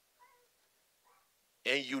things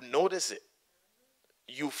and you notice it.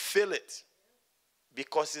 You feel it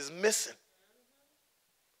because it's missing.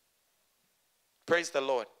 Praise the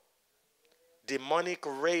Lord. Demonic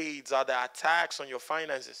raids are the attacks on your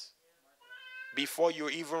finances. Before you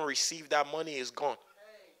even receive that money, is gone.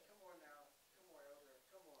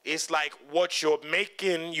 It's like what you're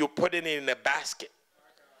making, you're putting it in a basket.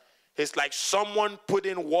 It's like someone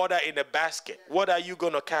putting water in a basket. What are you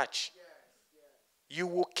going to catch? You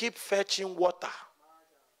will keep fetching water.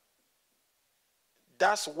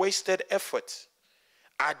 That's wasted effort.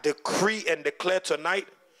 I decree and declare tonight,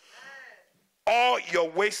 all your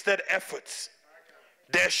wasted efforts,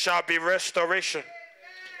 there shall be restoration.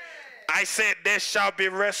 I said there shall be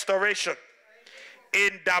restoration.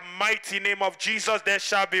 In the mighty name of Jesus, there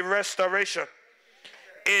shall be restoration.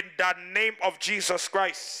 In the name of Jesus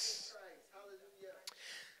Christ.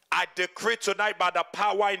 I decree tonight by the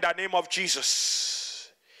power in the name of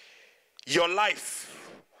Jesus, your life,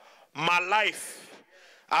 my life,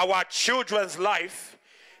 our children's life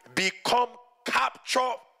become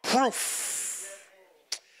capture proof.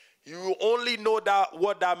 You only know that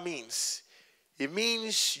what that means. It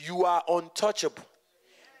means you are untouchable.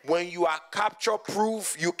 When you are capture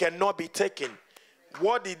proof, you cannot be taken.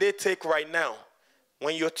 What did they take right now?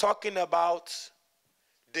 When you're talking about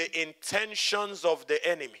the intentions of the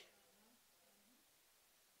enemy.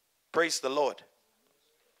 Praise the Lord.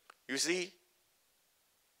 You see,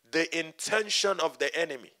 the intention of the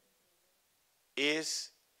enemy is,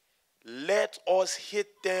 let us hit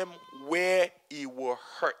them where it will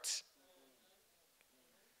hurt.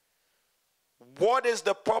 What is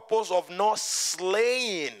the purpose of not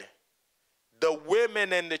slaying the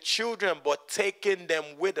women and the children, but taking them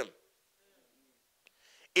with them?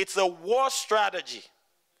 It's a war strategy.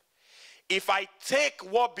 If I take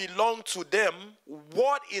what belongs to them,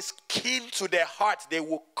 what is keen to their hearts, they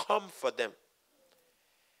will come for them.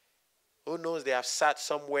 Who knows, they have sat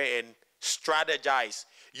somewhere and strategized.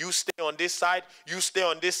 You stay on this side, you stay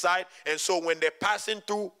on this side, and so when they're passing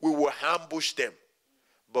through, we will ambush them.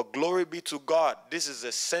 But glory be to God, this is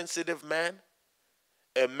a sensitive man,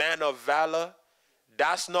 a man of valor.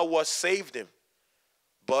 That's not what saved him.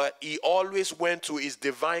 But he always went to his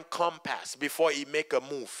divine compass before he make a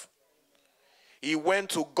move. He went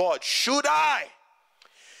to God. Should I?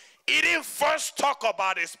 He didn't first talk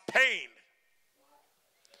about his pain.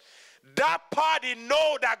 That part he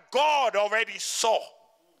know that God already saw.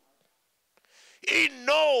 He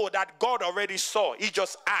know that God already saw. He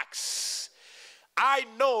just asks. I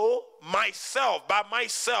know myself, by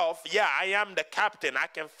myself, yeah, I am the captain. I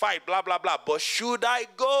can fight, blah, blah, blah. But should I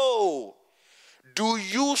go? Do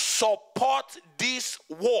you support this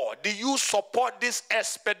war? Do you support this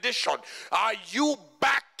expedition? Are you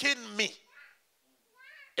backing me?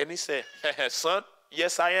 And he said, son,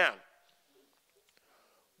 yes, I am.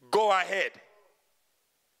 Go ahead.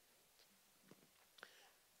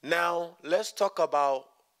 Now, let's talk about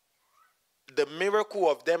the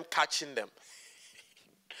miracle of them catching them.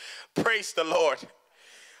 Praise the Lord.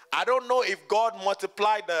 I don't know if God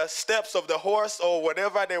multiplied the steps of the horse or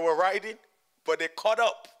whatever they were riding, but they caught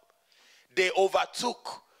up. They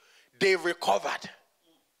overtook. They recovered.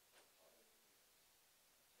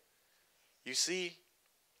 You see,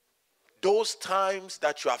 those times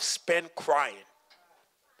that you have spent crying,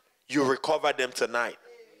 you recover them tonight.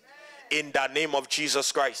 In the name of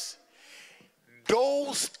Jesus Christ.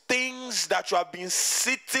 Those things that you have been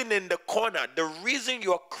sitting in the corner, the reason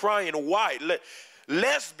you're crying, why?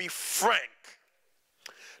 Let's be frank.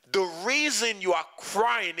 The reason you are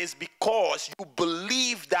crying is because you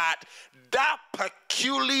believe that that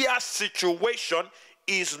peculiar situation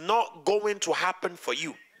is not going to happen for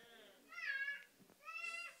you.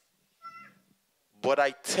 But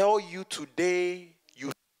I tell you today,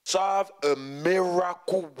 you serve a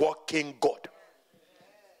miracle working God.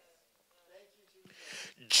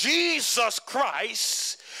 Jesus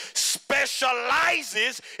Christ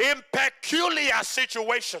specializes in peculiar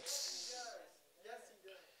situations.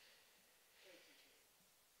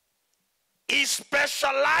 He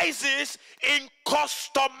specializes in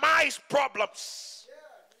customized problems.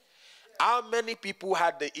 How many people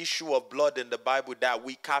had the issue of blood in the Bible that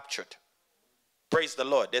we captured? Praise the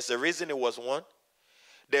Lord. There's a reason it was one.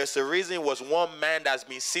 There's a reason it was one man that's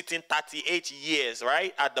been sitting 38 years,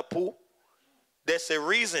 right, at the pool. There's a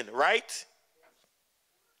reason, right?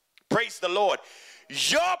 Praise the Lord.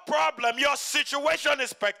 Your problem, your situation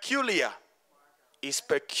is peculiar. It's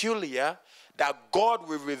peculiar that God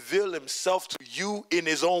will reveal himself to you in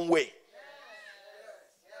his own way.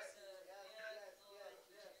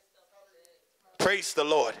 Praise the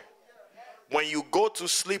Lord. When you go to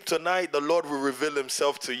sleep tonight, the Lord will reveal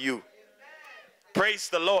himself to you. Praise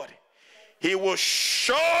the Lord. He will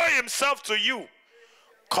show himself to you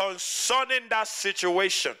concerning that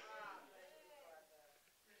situation.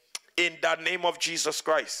 In the name of Jesus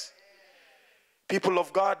Christ. People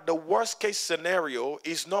of God, the worst case scenario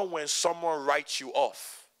is not when someone writes you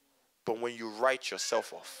off, but when you write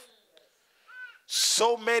yourself off.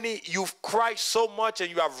 So many, you've cried so much and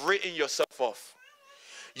you have written yourself off.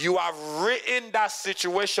 You have written that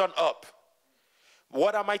situation up.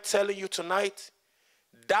 What am I telling you tonight?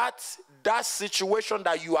 That situation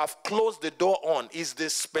that you have closed the door on is the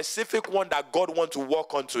specific one that God wants to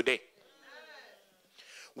work on today.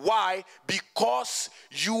 Why? Because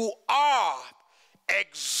you are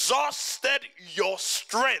exhausted your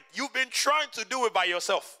strength. You've been trying to do it by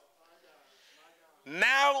yourself.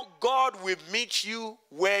 Now God will meet you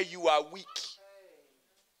where you are weak,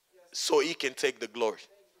 so he can take the glory.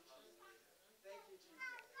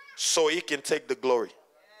 So he can take the glory.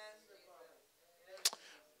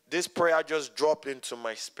 This prayer just dropped into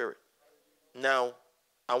my spirit. Now,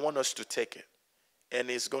 I want us to take it. and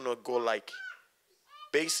it's going to go like,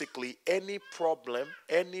 basically any problem,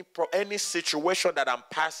 any situation that I'm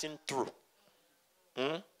passing through,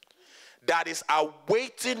 that is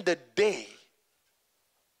awaiting the day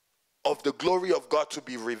of the glory of God to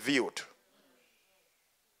be revealed.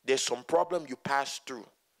 There's some problem you pass through.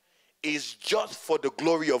 It's just for the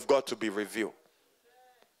glory of God to be revealed.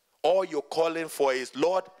 All you're calling for is,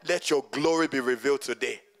 Lord, let your glory be revealed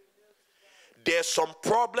today. There's some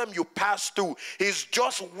problem you pass through. It's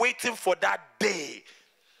just waiting for that day.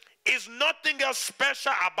 It's nothing else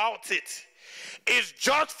special about it. It's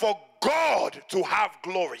just for God to have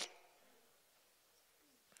glory.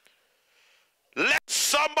 Let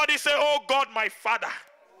somebody say, oh God, my Father,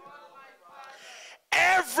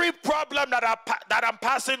 every problem that I'm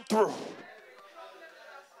passing through,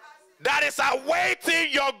 that is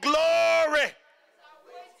awaiting your glory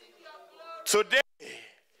today,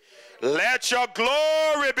 let your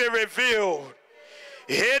glory be revealed.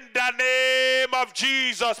 In the name of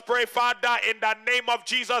Jesus, pray, Father, in the name of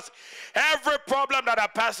Jesus, every problem that I'm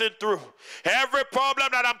passing through,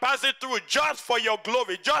 just for your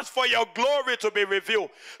glory to be revealed.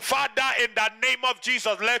 Father, in the name of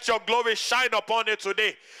Jesus, let your glory shine upon it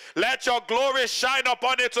today. Let your glory shine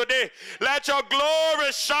upon it today. Let your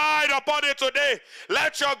glory shine upon it today.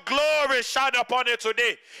 Let your glory shine upon it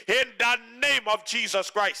today. In the name of Jesus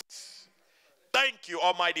Christ. Thank you,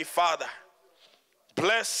 Almighty Father.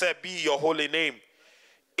 Blessed be your holy name.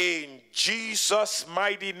 In Jesus'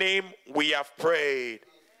 mighty name we have prayed.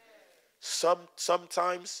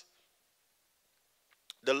 Sometimes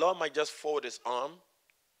the Lord might just fold his arm.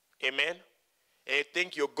 Amen. And you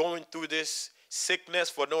think you're going through this sickness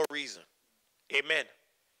for no reason. Amen.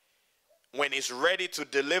 When he's ready to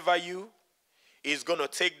deliver you, he's going to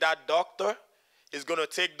take that doctor. He's going to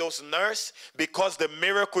take those nurses, because the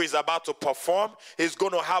miracle is about to perform. He's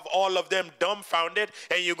going to have all of them dumbfounded,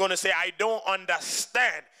 and you're going to say, I don't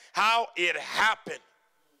understand how it happened.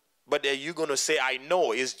 But then you're going to say, I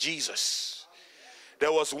know it's Jesus.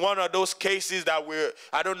 There was one of those cases that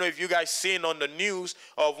I don't know if you guys seen on the news,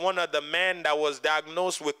 of one of the men that was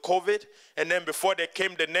diagnosed with COVID, and then before they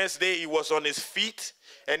came the next day, he was on his feet.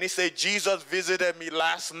 And he said, Jesus visited me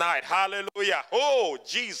last night. Hallelujah. Oh,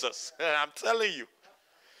 Jesus. I'm telling you.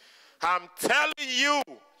 I'm telling you.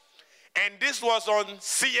 And this was on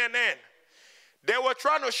CNN. They were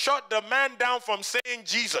trying to shut the man down from saying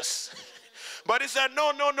Jesus. But he said,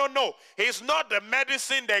 no. It's not the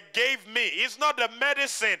medicine they gave me. It's not the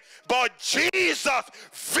medicine. But Jesus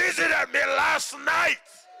visited me last night.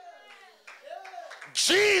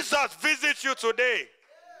 Jesus visits you today.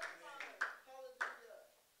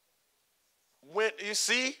 When you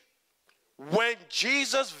see, when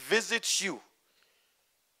Jesus visits you,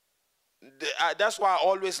 that's why I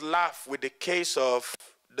always laugh with the case of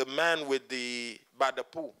the man by the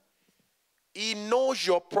pool. He knows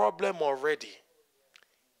your problem already.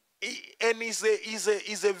 And he's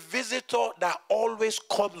a visitor that always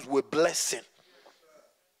comes with blessing.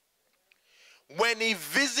 When he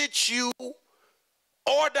visits you,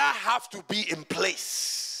 order have to be in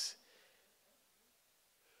place.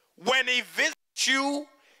 When he visits you,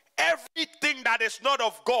 everything that is not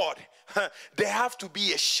of God, they have to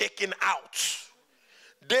be a shaking out.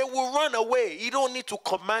 They will run away. You don't need to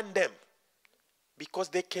command them, because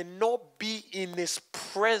they cannot be in his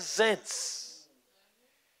presence.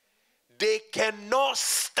 They cannot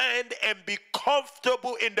stand and be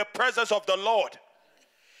comfortable in the presence of the Lord.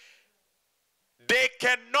 They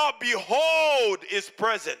cannot behold his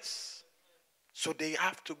presence. So they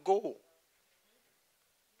have to go.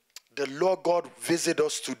 The Lord God visit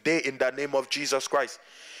us today in the name of Jesus Christ.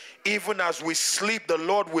 Even as we sleep, the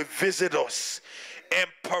Lord will visit us and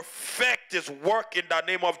perfect his work in the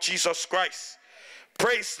name of Jesus Christ.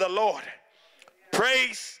 Praise the Lord.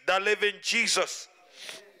 Praise the living Jesus.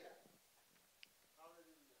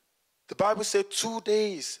 The Bible said 2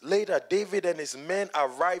 days later, David and his men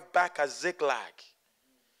arrived back at Ziklag.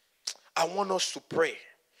 I want us to pray.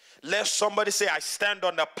 Let somebody say, I stand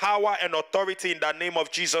on the power and authority in the name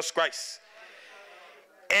of Jesus Christ.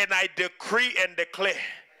 And I decree and declare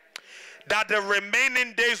that the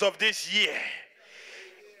remaining days of this year,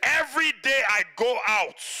 every day I go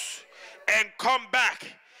out and come back,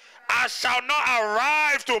 I shall not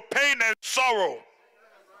arrive to pain and sorrow.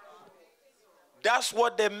 That's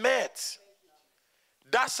what they meant.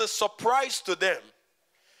 That's a surprise to them.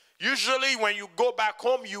 Usually when you go back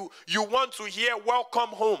home, you want to hear welcome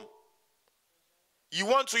home. You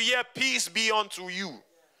want to hear peace be unto you.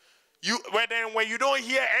 But then when you don't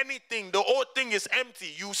hear anything, the whole thing is empty.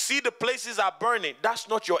 You see the places are burning. That's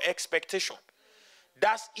not your expectation.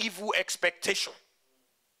 That's evil expectation.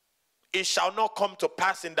 it shall not come to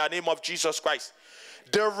pass in the name of Jesus Christ.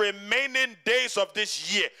 The remaining days of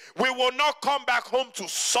this year, we will not come back home to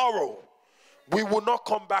sorrow. We will not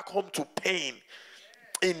come back home to pain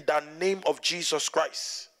in the name of Jesus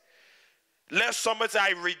Christ. Let somebody say, I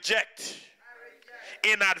reject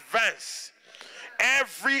in advance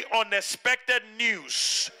every unexpected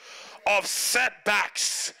news of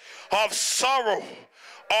setbacks, of sorrow,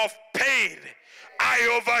 of pain.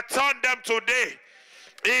 I overturn them today.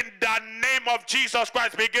 In the name of Jesus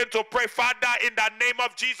Christ, begin to pray. Father, in the name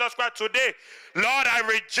of Jesus Christ today, Lord, I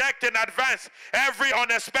reject in advance every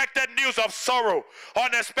unexpected news of sorrow,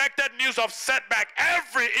 unexpected news of setback,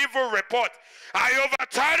 every evil report. I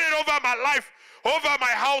overturn it over my life, over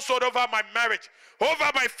my household, over my marriage,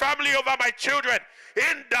 over my family, over my children.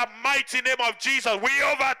 In the mighty name of Jesus, we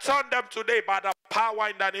overturn them today by the power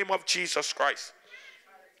in the name of Jesus Christ.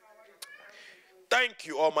 Thank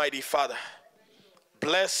you, Almighty Father.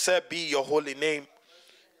 Blessed be your holy name.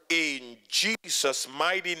 In Jesus'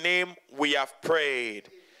 mighty name we have prayed.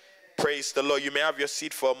 Praise the Lord. You may have your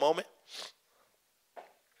seat for a moment.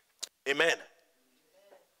 Amen.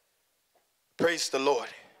 Praise the Lord.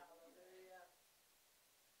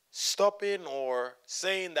 Stopping or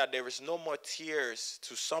saying that there is no more tears,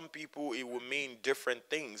 to some people it will mean different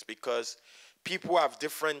things, because people have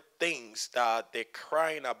different things that they're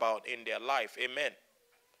crying about in their life. Amen.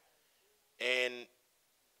 And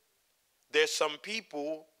there's some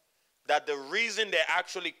people that the reason they're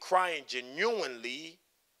actually crying genuinely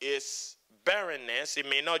is barrenness. It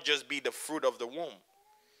may not just be the fruit of the womb.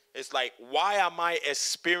 It's like, why am I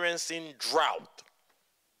experiencing drought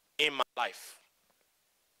in my life?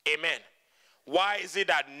 Amen. Why is it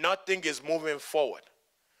that nothing is moving forward?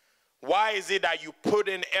 Why is it that you put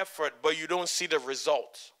in effort but you don't see the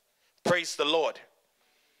results? Praise the Lord.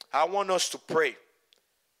 I want us to pray.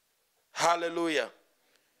 Hallelujah.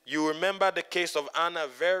 You remember the case of Anna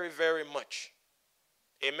very, very much.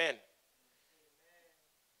 Amen.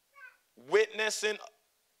 Witnessing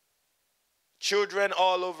children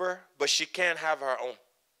all over, but she can't have her own.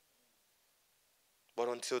 But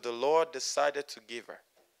until the Lord decided to give her,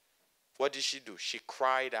 what did she do? She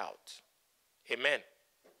cried out. Amen.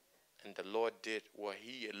 And the Lord did what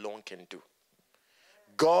he alone can do.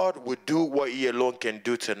 God will do what he alone can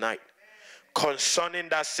do tonight concerning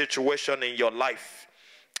that situation in your life,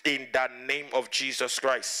 in the name of Jesus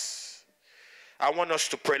Christ. I want us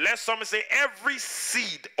to pray. Let someone say, every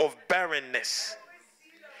seed of barrenness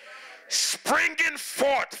springing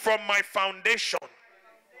forth from my foundation,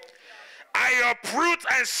 I uproot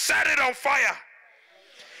and set it on fire.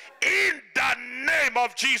 In the name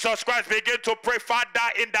of Jesus Christ, begin to pray. Father,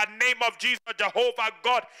 in the name of Jesus, Jehovah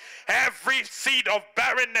God, every seed of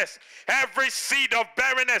barrenness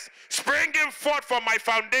springing forth from my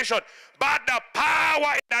foundation, by the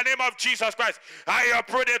power in the name of Jesus Christ, I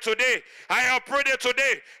uproot it today. I uproot it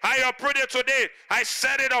today. I uproot it today. I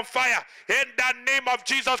set it on fire in the name of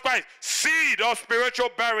Jesus Christ. Seed of spiritual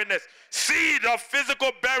barrenness, seed of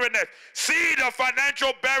physical barrenness, seed of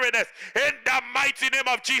financial barrenness, in the mighty name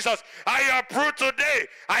of Jesus, I uproot today.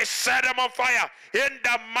 I set them on fire in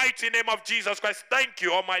the mighty name of Jesus Christ. Thank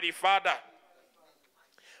you, Almighty Father.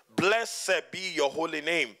 Blessed be your holy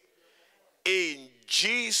name. In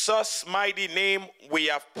Jesus' mighty name we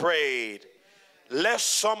have prayed. Let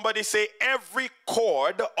somebody say, every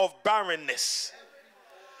cord of barrenness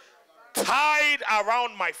tied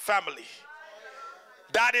around my family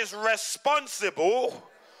that is responsible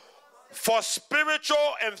for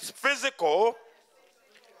spiritual and physical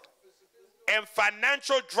and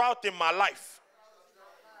financial drought in my life,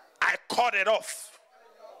 I cut it off.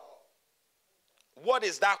 What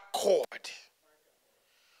is that cord?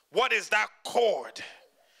 What is that cord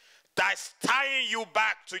that's tying you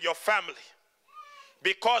back to your family?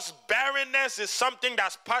 Because barrenness is something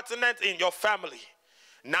that's pertinent in your family.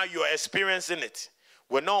 Now you're experiencing it.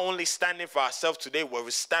 We're not only standing for ourselves today,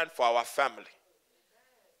 we stand for our family.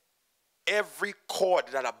 Every cord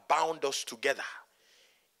that have bound us together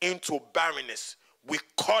into barrenness, we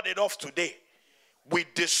cut it off today. We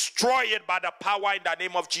destroy it by the power in the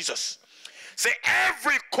name of Jesus. Say,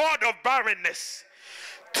 every cord of barrenness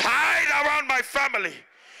tied around my family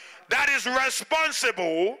that is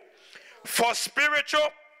responsible for spiritual,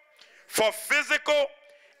 for physical,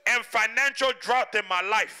 and financial drought in my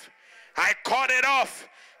life, I cut it off.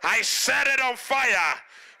 I set it on fire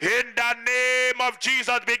In the name of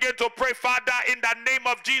Jesus, begin to pray. Father, in the name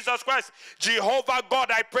of Jesus Christ, Jehovah God,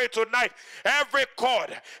 I pray tonight, every cord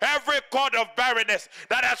of barrenness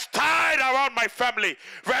that has tied around my family,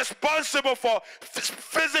 responsible for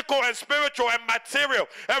physical and spiritual and material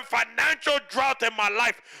and financial drought in my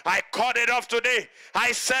life, I cut it off today.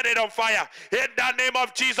 I set it on fire. In the name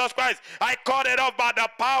of Jesus Christ, I cut it off by the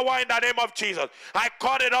power in the name of Jesus. I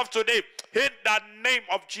cut it off today. In the name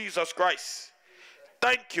of Jesus Christ.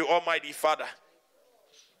 Thank you, Almighty Father.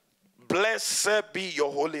 Blessed be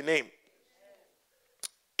your holy name.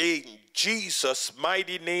 In Jesus'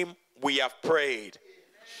 mighty name, we have prayed.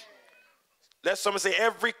 Let someone say,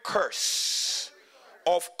 every curse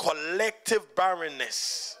of collective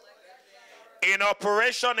barrenness in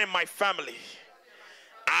operation in my family,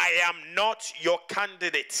 I am not your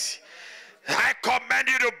candidate. I command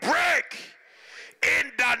you to break.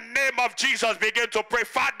 In the name of Jesus, begin to pray.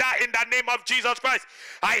 Father, in the name of Jesus Christ,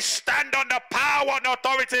 I stand on the power and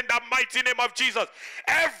authority in the mighty name of Jesus.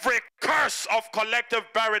 Every curse of collective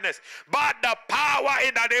barrenness, by the power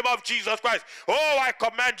in the name of Jesus Christ. Oh, I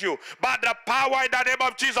command you, by the power in the name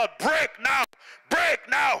of Jesus, break now, break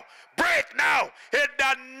now, break now, in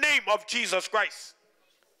the name of Jesus Christ.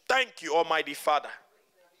 Thank you, Almighty Father.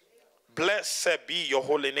 Blessed be your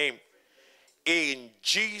holy name. In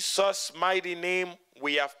Jesus' mighty name,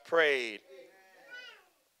 we have prayed.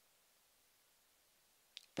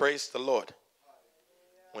 Praise the Lord.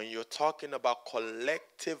 When you're talking about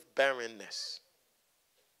collective barrenness,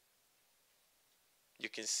 you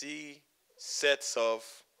can see sets of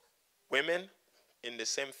women in the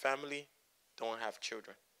same family don't have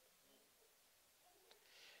children.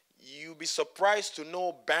 You'll be surprised to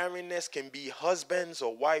know barrenness can be husbands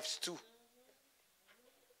or wives too.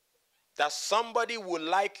 That somebody would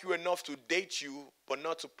like you enough to date you, but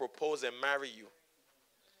not to propose and marry you.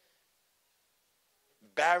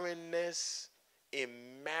 Barrenness in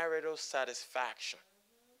marital satisfaction,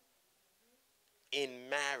 in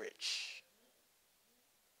marriage,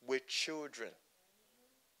 with children,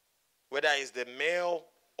 whether it's the male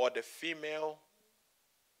or the female.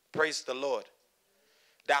 Praise the Lord.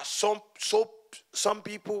 There are some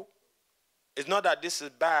people, it's not that this is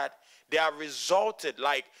bad, they have resulted,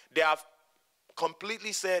 like they have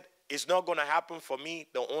completely said, it's not going to happen for me.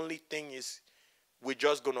 The only thing is we're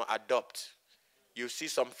just going to adopt. You see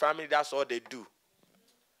some family, that's all they do.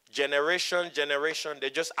 Generation, they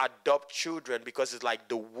just adopt children because it's like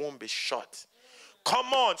the womb is shut. Come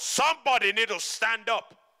on, somebody need to stand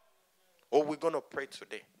up. Oh, we're going to pray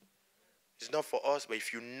today. It's not for us, but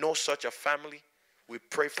if you know such a family, we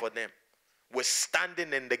pray for them. We're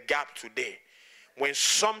standing in the gap today. When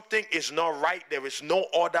something is not right, there is no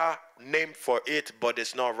other name for it, but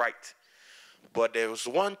it's not right. But there is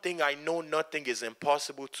one thing I know, nothing is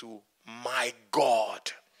impossible to my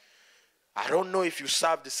God. I don't know if you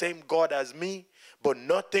serve the same God as me, but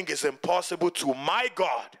nothing is impossible to my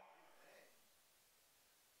God.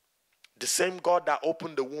 The same God that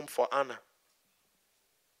opened the womb for Anna.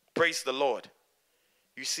 Praise the Lord.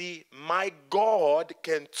 You see, my God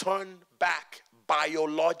can turn back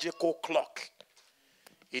biological clock.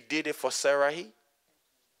 He did it for Sarah.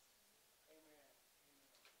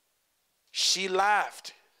 She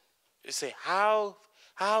laughed. She said, how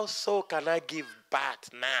so can I give birth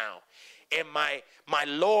now? And my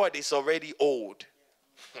Lord is already old.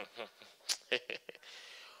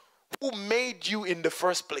 Who made you in the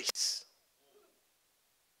first place?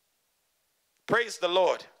 Praise the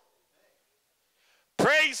Lord.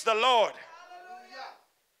 Praise the Lord.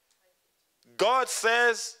 God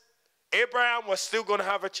says Abraham was still going to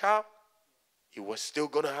have a child. He was still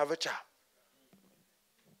going to have a child.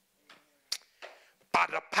 By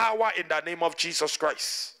the power in the name of Jesus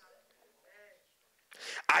Christ,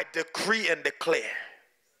 I decree and declare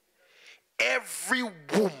every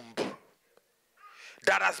womb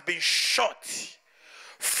that has been shut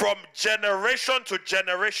from generation to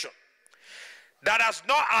generation, that has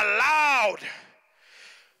not allowed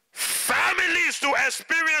families to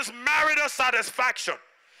experience marital satisfaction,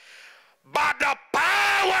 by the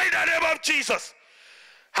power in the name of Jesus,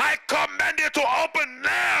 I command you to open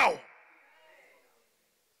now.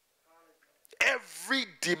 Every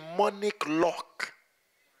demonic lock,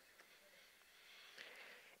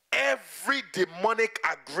 every demonic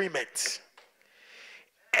agreement,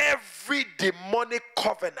 every demonic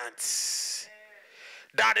covenant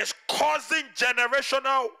that is causing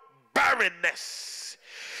generational barrenness,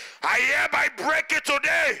 I hereby break it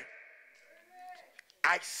today.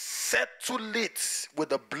 I settle it with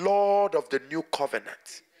the blood of the new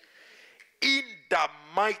covenant. In the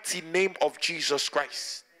mighty name of Jesus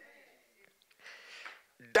Christ.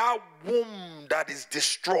 that womb that is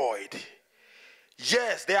destroyed,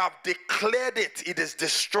 yes, they have declared it, it is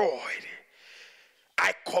destroyed.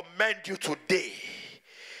 I command you today,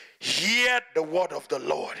 hear the word of the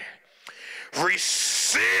Lord.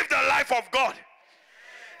 Receive the life of God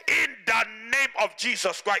in the name of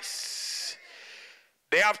Jesus Christ.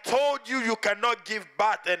 They have told you you cannot give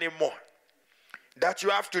birth anymore, that you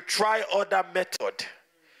have to try other method.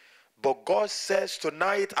 But God says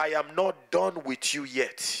tonight, I am not done with you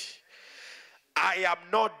yet. I am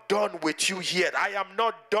not done with you yet. I am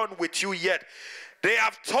not done with you yet. They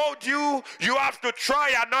have told you you have to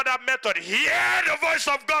try another method. Hear the voice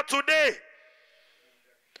of God today.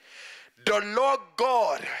 The Lord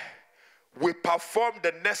God will perform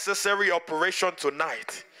the necessary operation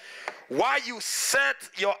tonight. While you set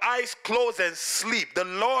your eyes closed and sleep, the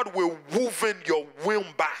Lord will wooven your womb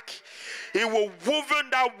back. He will wooven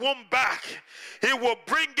that womb back. He will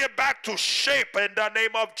bring it back to shape in the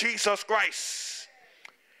name of Jesus Christ.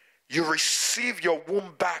 You receive your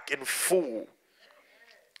womb back in full.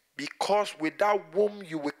 Because with that womb,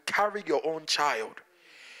 you will carry your own child.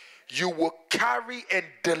 You will carry and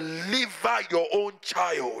deliver your own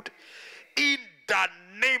child in the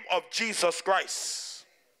name of Jesus Christ.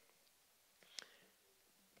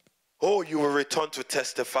 Oh, you will return to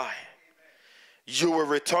testify. You will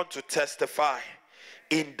return to testify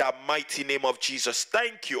in the mighty name of Jesus.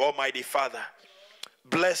 Thank you, Almighty Father.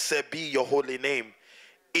 Blessed be your holy name.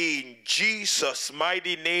 In Jesus'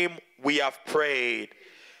 mighty name we have prayed.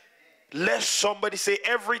 Let somebody say,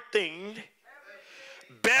 everything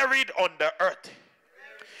buried on the earth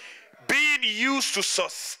being used to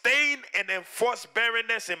sustain and enforce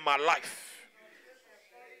barrenness in my life,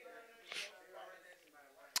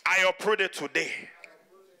 I uproot it today.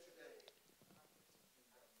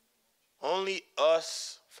 Only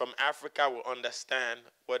us from Africa will understand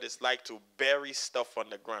what it's like to bury stuff on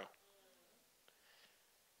the ground.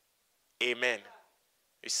 Amen.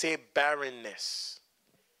 You say barrenness.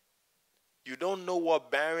 You don't know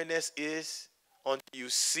what barrenness is until you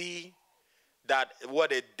see that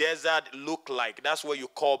what a desert look like. That's what you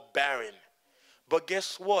call barren. But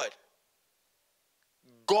guess what?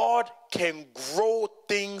 God can grow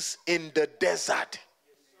things in the desert.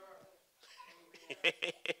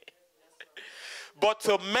 But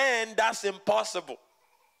to man, that's impossible.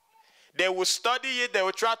 They will study it, they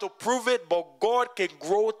will try to prove it, but God can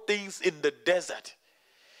grow things in the desert.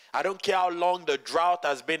 I don't care how long the drought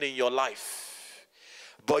has been in your life,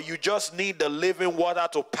 but you just need the living water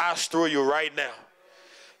to pass through you right now.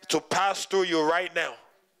 To pass through you right now.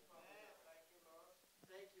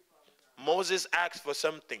 Moses asked for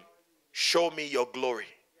something. Show me your glory.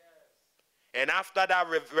 And after that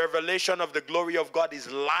revelation of the glory of God,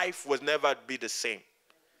 his life was never be the same.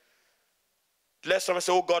 Let someone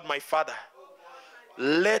say, oh God, my Father,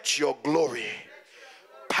 let your glory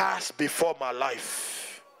pass before my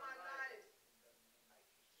life.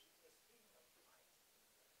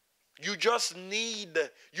 You just need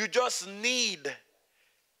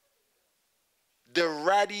the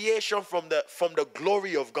radiation from the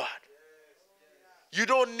glory of God. You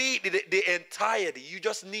don't need the entirety. You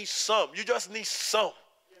just need some. You just need some.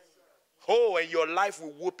 Oh, and your life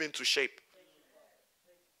will whoop into shape.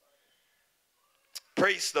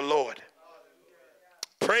 Praise the Lord.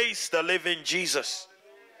 Praise the living Jesus.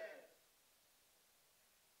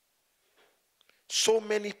 So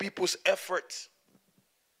many people's efforts,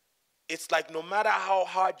 it's like no matter how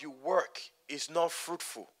hard you work, it's not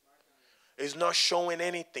fruitful. It's not showing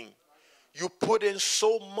anything. You put in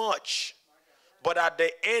so much, but at the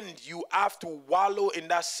end, you have to wallow in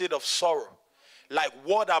that seat of sorrow. Like,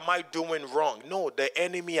 what am I doing wrong? No, the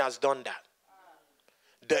enemy has done that.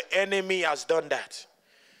 The enemy has done that.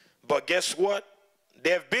 But guess what?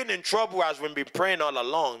 They've been in trouble as we've been praying all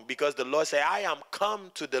along, because the Lord said, I am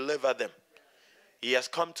come to deliver them. He has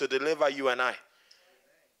come to deliver you and I.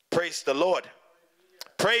 Praise the Lord.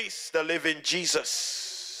 Praise the living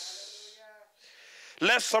Jesus.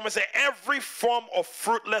 Let someone say, every form of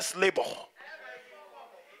fruitless labor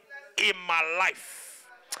in my life,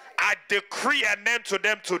 I decree an end to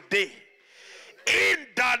them today. In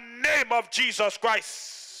the name of Jesus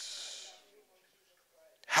Christ.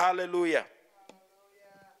 Hallelujah.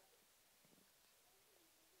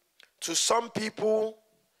 To some people,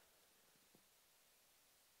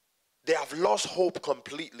 they have lost hope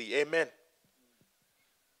completely. Amen.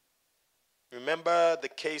 Remember the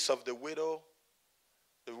case of the widow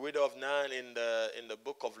of Nain in the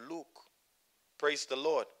book of Luke. Praise the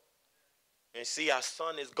Lord. And see, her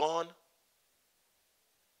son is gone.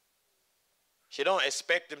 She don't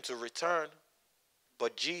expect him to return,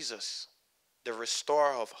 but Jesus, the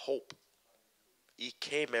restorer of hope, He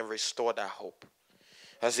came and restored our hope.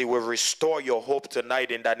 As he will restore your hope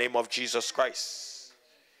tonight in the name of Jesus Christ.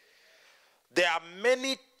 There are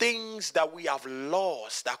many things that we have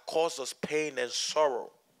lost that cause us pain and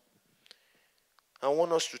sorrow. I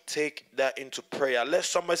want us to take that into prayer. Let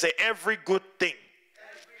somebody say, every good thing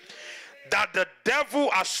that the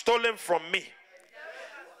devil has stolen from me,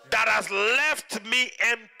 that has left me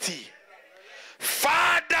empty,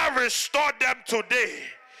 Father, restore them today.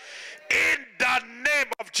 In the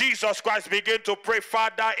name of Jesus Christ, begin to pray.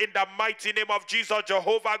 Father, in the mighty name of Jesus,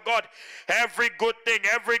 Jehovah God, every good thing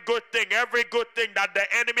that the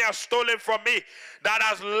enemy has stolen from me, that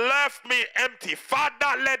has left me empty,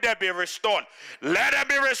 Father, let them be restored. Let them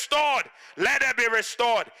be restored. Let them be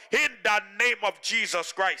restored. In the name of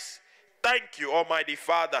Jesus Christ. Thank you, Almighty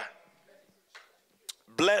Father.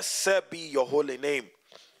 Blessed be your holy name.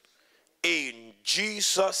 In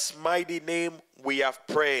Jesus' mighty name, we have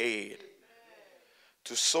prayed.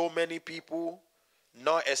 To so many people,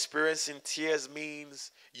 not experiencing tears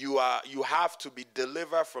means you have to be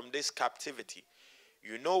delivered from this captivity.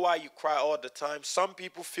 You know why you cry all the time? Some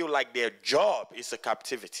people feel like their job is a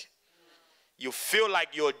captivity. You feel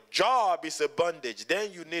like your job is a bondage.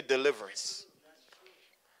 Then you need deliverance.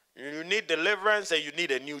 You need deliverance and you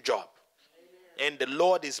need a new job. And the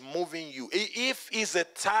Lord is moving you. If he's a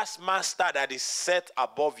taskmaster that is set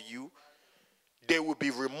above you, they will be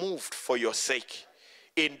removed for your sake.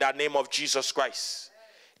 In the name of Jesus Christ.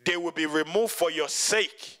 They will be removed for your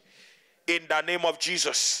sake. In the name of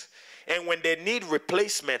Jesus. And when they need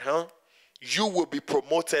replacement, you will be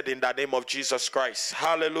promoted in the name of Jesus Christ.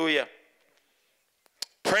 Hallelujah.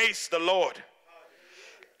 Praise the Lord.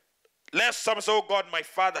 Let some say, oh God, my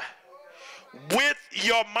Father, with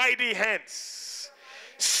your mighty hands,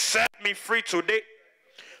 set me free today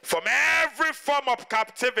from every form of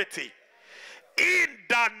captivity. In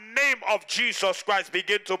the name of Jesus Christ,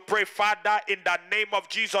 begin to pray. Father, in the name of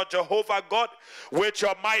Jesus, Jehovah God, with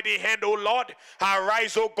your mighty hand, O Lord,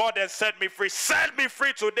 arise, O God, and set me free. Set me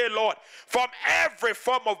free today, Lord, from every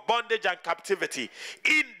form of bondage and captivity.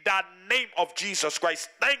 In the name of Jesus Christ.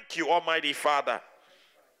 Thank you, Almighty Father.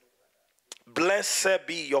 Blessed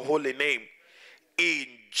be your holy name. In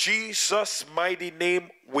Jesus' mighty name,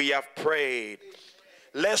 we have prayed.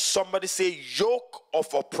 Let somebody say, yoke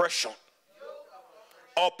of oppression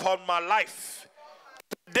upon my life.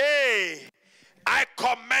 Today, I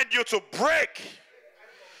command you to break.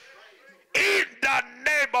 In the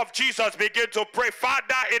name of Jesus, begin to pray.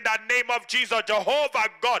 Father, in the name of Jesus, Jehovah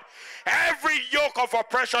God, every yoke of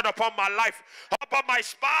oppression upon my life, upon my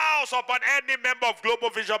spouse, upon any member of Global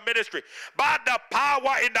Vision Ministry, by the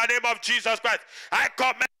power in the name of Jesus Christ, I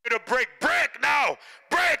command you to break. Break now.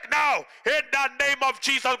 Break now. In the name of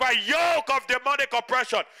Jesus Christ, yoke of demonic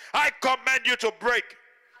oppression, I command you to break.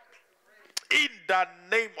 In the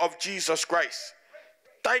name of Jesus Christ.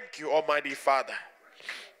 Thank you, Almighty Father.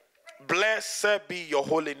 Blessed be your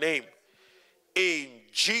holy name. In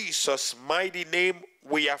Jesus' mighty name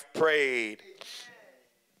we have prayed.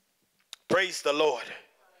 Praise the Lord.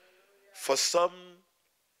 For some,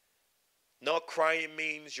 not crying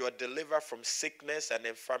means you are delivered from sickness and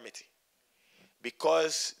infirmity.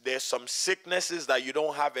 Because there's some sicknesses that you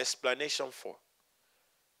don't have explanation for.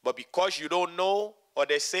 But because you don't know, or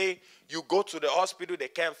they say you go to the hospital, they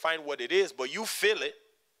can't find what it is, but you feel it.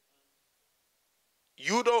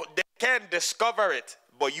 They can't discover it,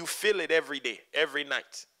 but you feel it every day, every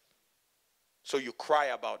night. So you cry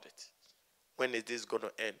about it. When it is going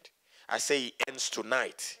to end? I say it ends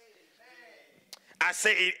tonight. I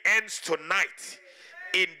say it ends tonight.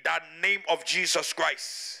 In the name of Jesus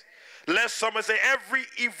Christ. Let someone say, every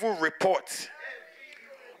evil report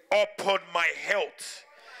upon my health,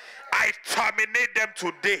 I terminate them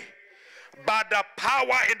today. By the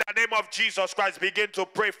power in the name of Jesus Christ, begin to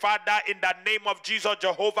pray. Father, in the name of Jesus,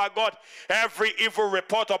 Jehovah God, every evil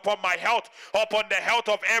report upon my health, upon the health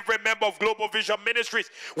of every member of Global Vision Ministries,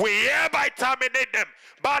 we hereby terminate them.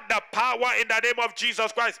 By the power in the name of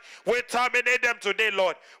Jesus Christ, we terminate them today,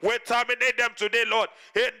 Lord. We terminate them today, Lord.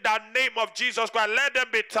 In the name of Jesus Christ, let them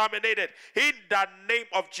be terminated. In the name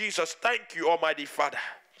of Jesus, thank you, Almighty Father.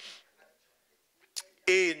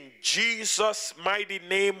 In Jesus' mighty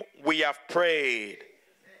name, we have prayed.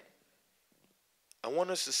 I want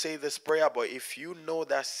us to say this prayer, but if you know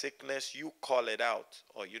that sickness, you call it out.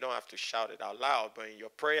 Or you don't have to shout it out loud, but in your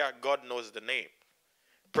prayer, God knows the name.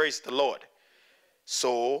 Praise the Lord.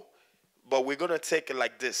 So, but we're going to take it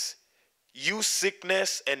like this. Use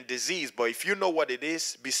sickness and disease, but if you know what it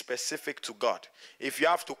is, be specific to God. If you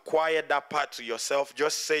have to quiet that part to yourself,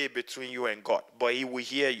 just say it between you and God, but He will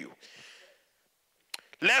hear you.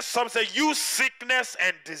 Let some say, use sickness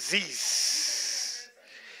and disease.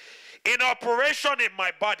 in operation in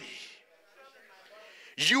my body.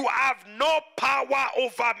 You have no power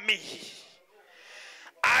over me.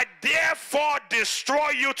 I therefore destroy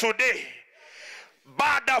you today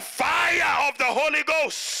by the fire of the Holy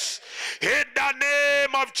Ghost. In the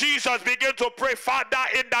name of Jesus, begin to pray. Father,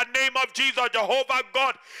 in the name of Jesus, Jehovah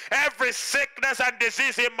God, every sickness and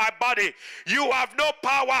disease in my body, you have no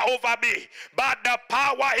power over me, but the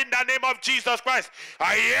power in the name of Jesus Christ.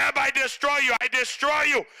 I hereby destroy you. I destroy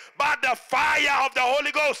you by the fire of the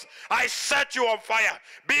Holy Ghost. I set you on fire.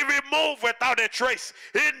 Be removed without a trace.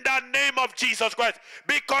 In the name of Jesus Christ,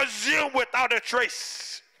 be consumed without a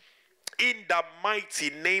trace. In the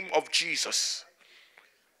mighty name of Jesus.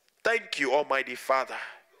 Thank you, Almighty Father.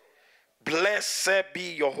 Blessed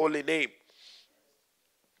be your holy name.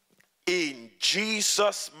 In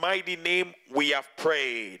Jesus' mighty name we have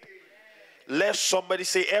prayed. Let somebody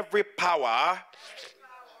say, every power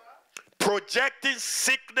projecting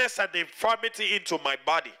sickness and infirmity into my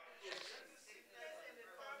body,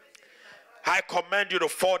 I command you to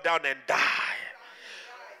fall down and die.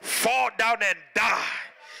 Fall down and die.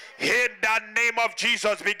 In the name of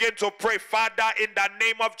Jesus, begin to pray. Father, in the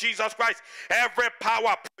name of Jesus Christ, every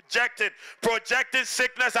power projecting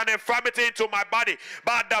sickness and infirmity into my body,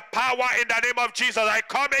 by the power in the name of Jesus, I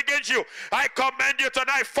come against you. I command you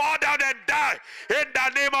tonight, fall down and die. In the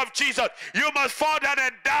name of Jesus, you must fall down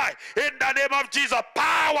and die. In the name of Jesus,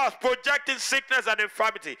 powers projecting sickness and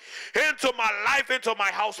infirmity into my life, into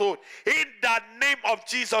my household. In the name of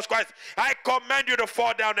Jesus Christ, I command you to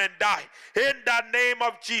fall down and die. In the name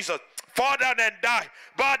of Jesus, fall down and die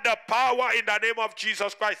by the power in the name of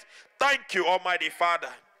Jesus Christ. Thank you, Almighty Father.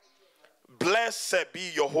 Blessed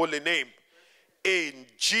be your holy name. In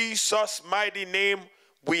Jesus' mighty name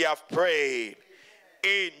we have prayed.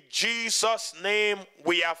 In Jesus' name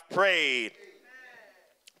we have prayed.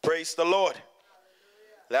 Praise the Lord.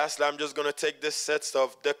 Lastly, I'm just going to take this set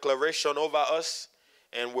of declaration over us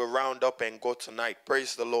and we'll round up and go tonight.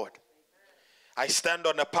 Praise the Lord. I stand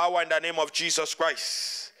on the power in the name of Jesus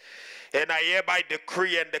Christ, and I hereby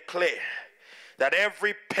decree and declare that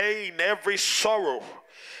every pain, every sorrow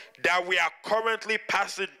that we are currently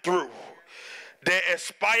passing through, they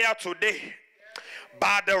expire today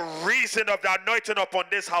by the reason of the anointing upon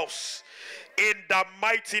this house. In the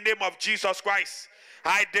mighty name of Jesus Christ,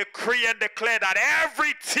 I decree and declare that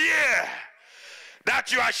every tear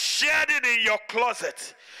that you are shedding in your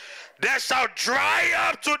closet, they shall dry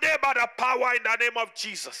up today by the power in the name of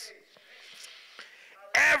Jesus.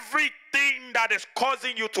 Everything that is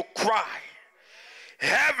causing you to cry,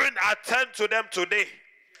 heaven attend to them today.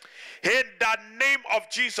 In the name of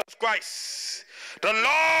Jesus Christ, the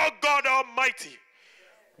Lord God Almighty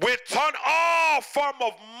will turn all form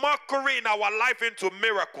of mockery in our life into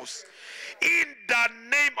miracles. In the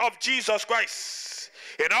name of Jesus Christ,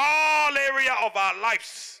 in all areas of our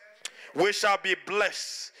lives, we shall be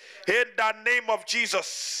blessed. In the name of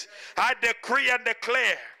Jesus, I decree and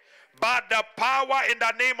declare by the power in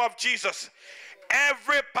the name of Jesus,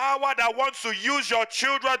 every power that wants to use your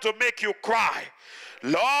children to make you cry,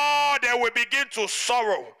 Lord, they will begin to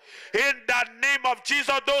sorrow. In the name of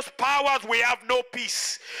Jesus, those powers will have no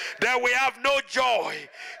peace. They will have no joy.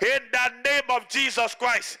 In the name of Jesus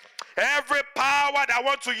Christ, every power that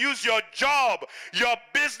wants to use your job, your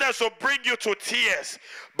business to bring you to tears,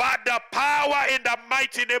 by the power in the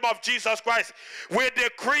mighty name of Jesus Christ, we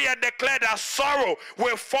decree and declare that sorrow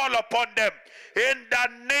will fall upon them. In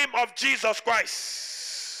the name of Jesus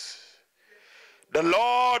Christ, the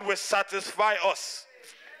Lord will satisfy us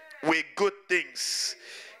with good things.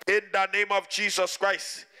 In the name of Jesus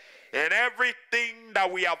Christ, and everything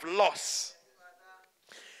that we have lost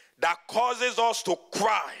that causes us to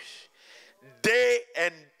cry day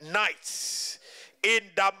and night, in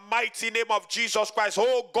the mighty name of Jesus Christ,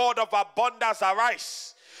 oh God of abundance,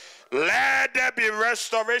 arise. Let there be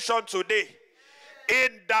restoration today.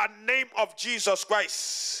 In the name of Jesus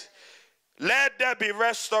Christ, let there be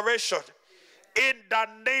restoration. In the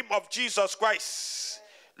name of Jesus Christ,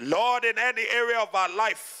 Lord, in any area of our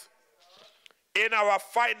life, in our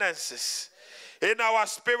finances, in our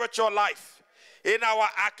spiritual life, in our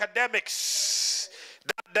academics,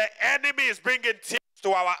 that the enemy is bringing tears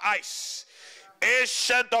to our eyes.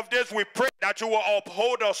 Ancient of this, we pray that you will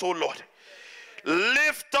uphold us, O Lord.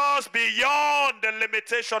 Lift us beyond the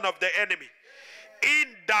limitation of the enemy. In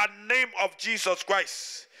the name of Jesus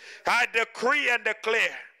Christ, I decree and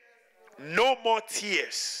declare no more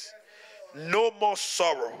tears, no more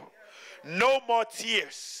sorrow, no more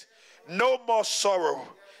tears, no more sorrow.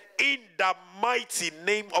 In the mighty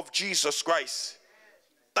name of Jesus Christ.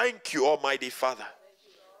 Thank you, Almighty Father.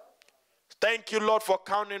 Thank you, Lord, for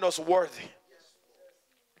counting us worthy.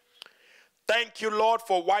 Thank you, Lord,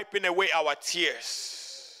 for wiping away our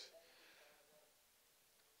tears.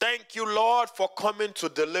 Thank you, Lord, for coming to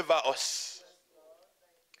deliver us.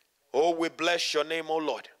 Oh, we bless your name, oh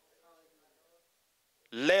Lord.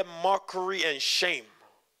 Let mockery and shame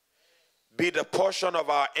be the portion of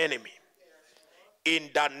our enemy. In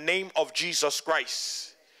the name of Jesus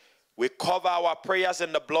Christ, we cover our prayers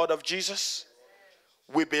in the blood of Jesus.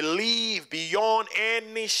 We believe beyond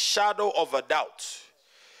any shadow of a doubt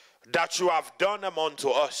that you have done them unto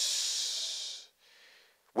us.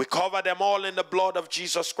 We cover them all in the blood of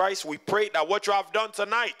Jesus Christ. We pray that what you have done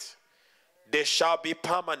tonight, they shall be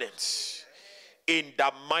permanent. In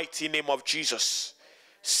the mighty name of Jesus.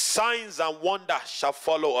 Signs and wonders shall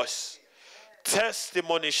follow us.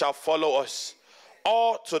 Testimony shall follow us.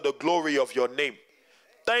 All to the glory of your name.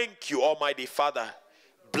 Thank you, Almighty Father.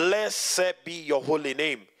 Blessed be your holy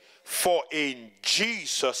name. For in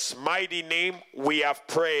Jesus' mighty name we have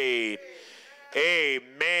prayed.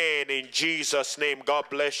 Amen. In Jesus' name, God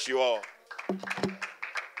bless you all.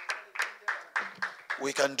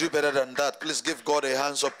 We can do better than that. Please give God a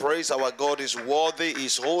hands of praise. Our God is worthy, He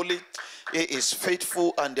is holy, He is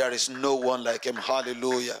faithful, and there is no one like Him.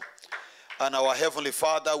 Hallelujah. And our Heavenly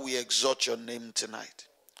Father, we exalt your name tonight.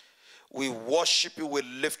 We worship you, we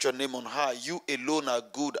lift your name on high. You alone are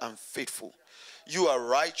good and faithful. You are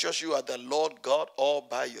righteous, you are the Lord God all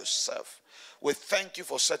by yourself. We thank you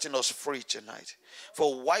for setting us free tonight,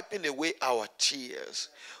 for wiping away our tears,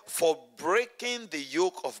 for breaking the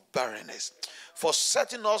yoke of barrenness, for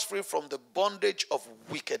setting us free from the bondage of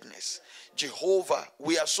wickedness. Jehovah,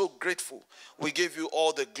 we are so grateful. We give you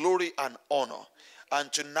all the glory and honor. And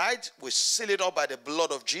tonight, we seal it up by the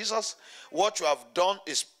blood of Jesus. What you have done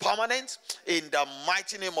is permanent. In the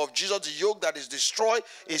mighty name of Jesus, the yoke that is destroyed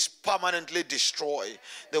is permanently destroyed.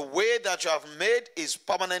 The way that you have made is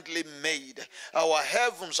permanently made. Our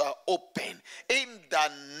heavens are open. In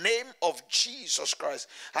the name of Jesus Christ,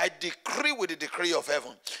 I decree with the decree of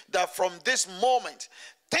heaven that from this moment,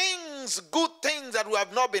 things, good things that we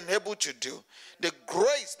have not been able to do, the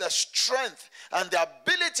grace, the strength, and the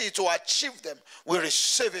ability to achieve them, we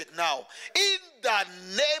receive it now. In the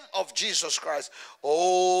name of Jesus Christ.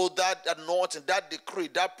 Oh, that anointing, that decree,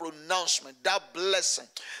 that pronouncement, that blessing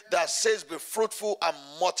that says be fruitful and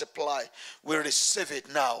multiply, we receive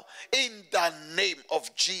it now. In the name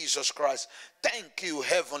of Jesus Christ. Thank you,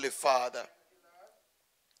 Heavenly Father.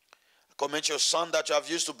 Commit your son that you have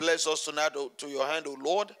used to bless us tonight to your hand, O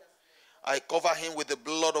Lord. I cover him with the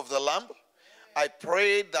blood of the Lamb. I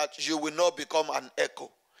pray that you will not become an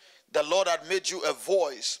echo. The Lord had made you a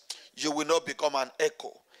voice. You will not become an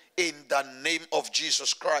echo. In the name of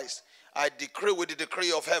Jesus Christ, I decree with the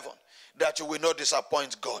decree of heaven that you will not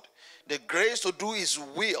disappoint God. The grace to do his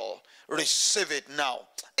will, receive it now.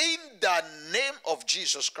 In the name of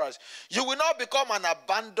Jesus Christ, you will not become an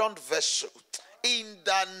abandoned vessel. In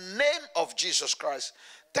the name of Jesus Christ.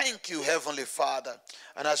 Thank you, Heavenly Father.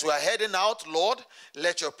 And as we are heading out, Lord,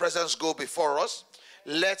 let your presence go before us.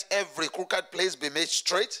 Let every crooked place be made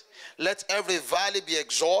straight. Let every valley be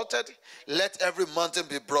exalted. Let every mountain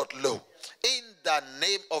be brought low. In the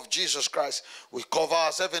name of Jesus Christ, we cover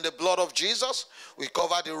ourselves in the blood of Jesus. We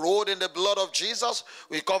cover the road in the blood of Jesus.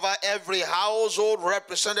 We cover every household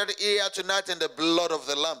represented here tonight in the blood of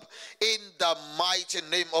the Lamb. In the mighty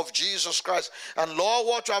name of Jesus Christ. And Lord,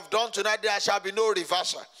 what you have done tonight, there shall be no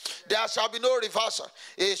reversal. There shall be no reversal.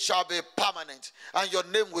 It shall be permanent. And your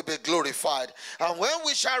name will be glorified. And when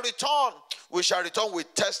we shall return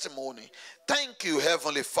with testimony. Thank you,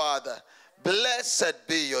 Heavenly Father. Blessed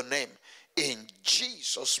be your name. In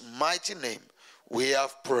Jesus' mighty name, we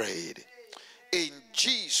have prayed. In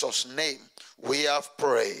Jesus' name, we have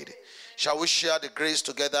prayed. Shall we share the grace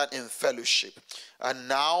together in fellowship? And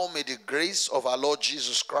now may the grace of our Lord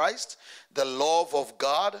Jesus Christ, the love of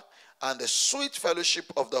God, and the sweet fellowship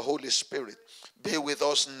of the Holy Spirit be with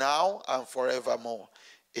us now and forevermore.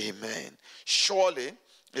 Amen. Surely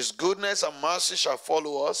his goodness and mercy shall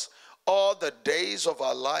follow us all the days of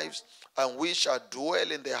our lives, and we shall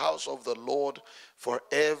dwell in the house of the Lord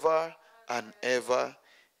forever and ever.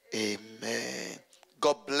 Amen.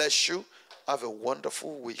 God bless you. Have a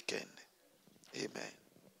wonderful weekend. Amen.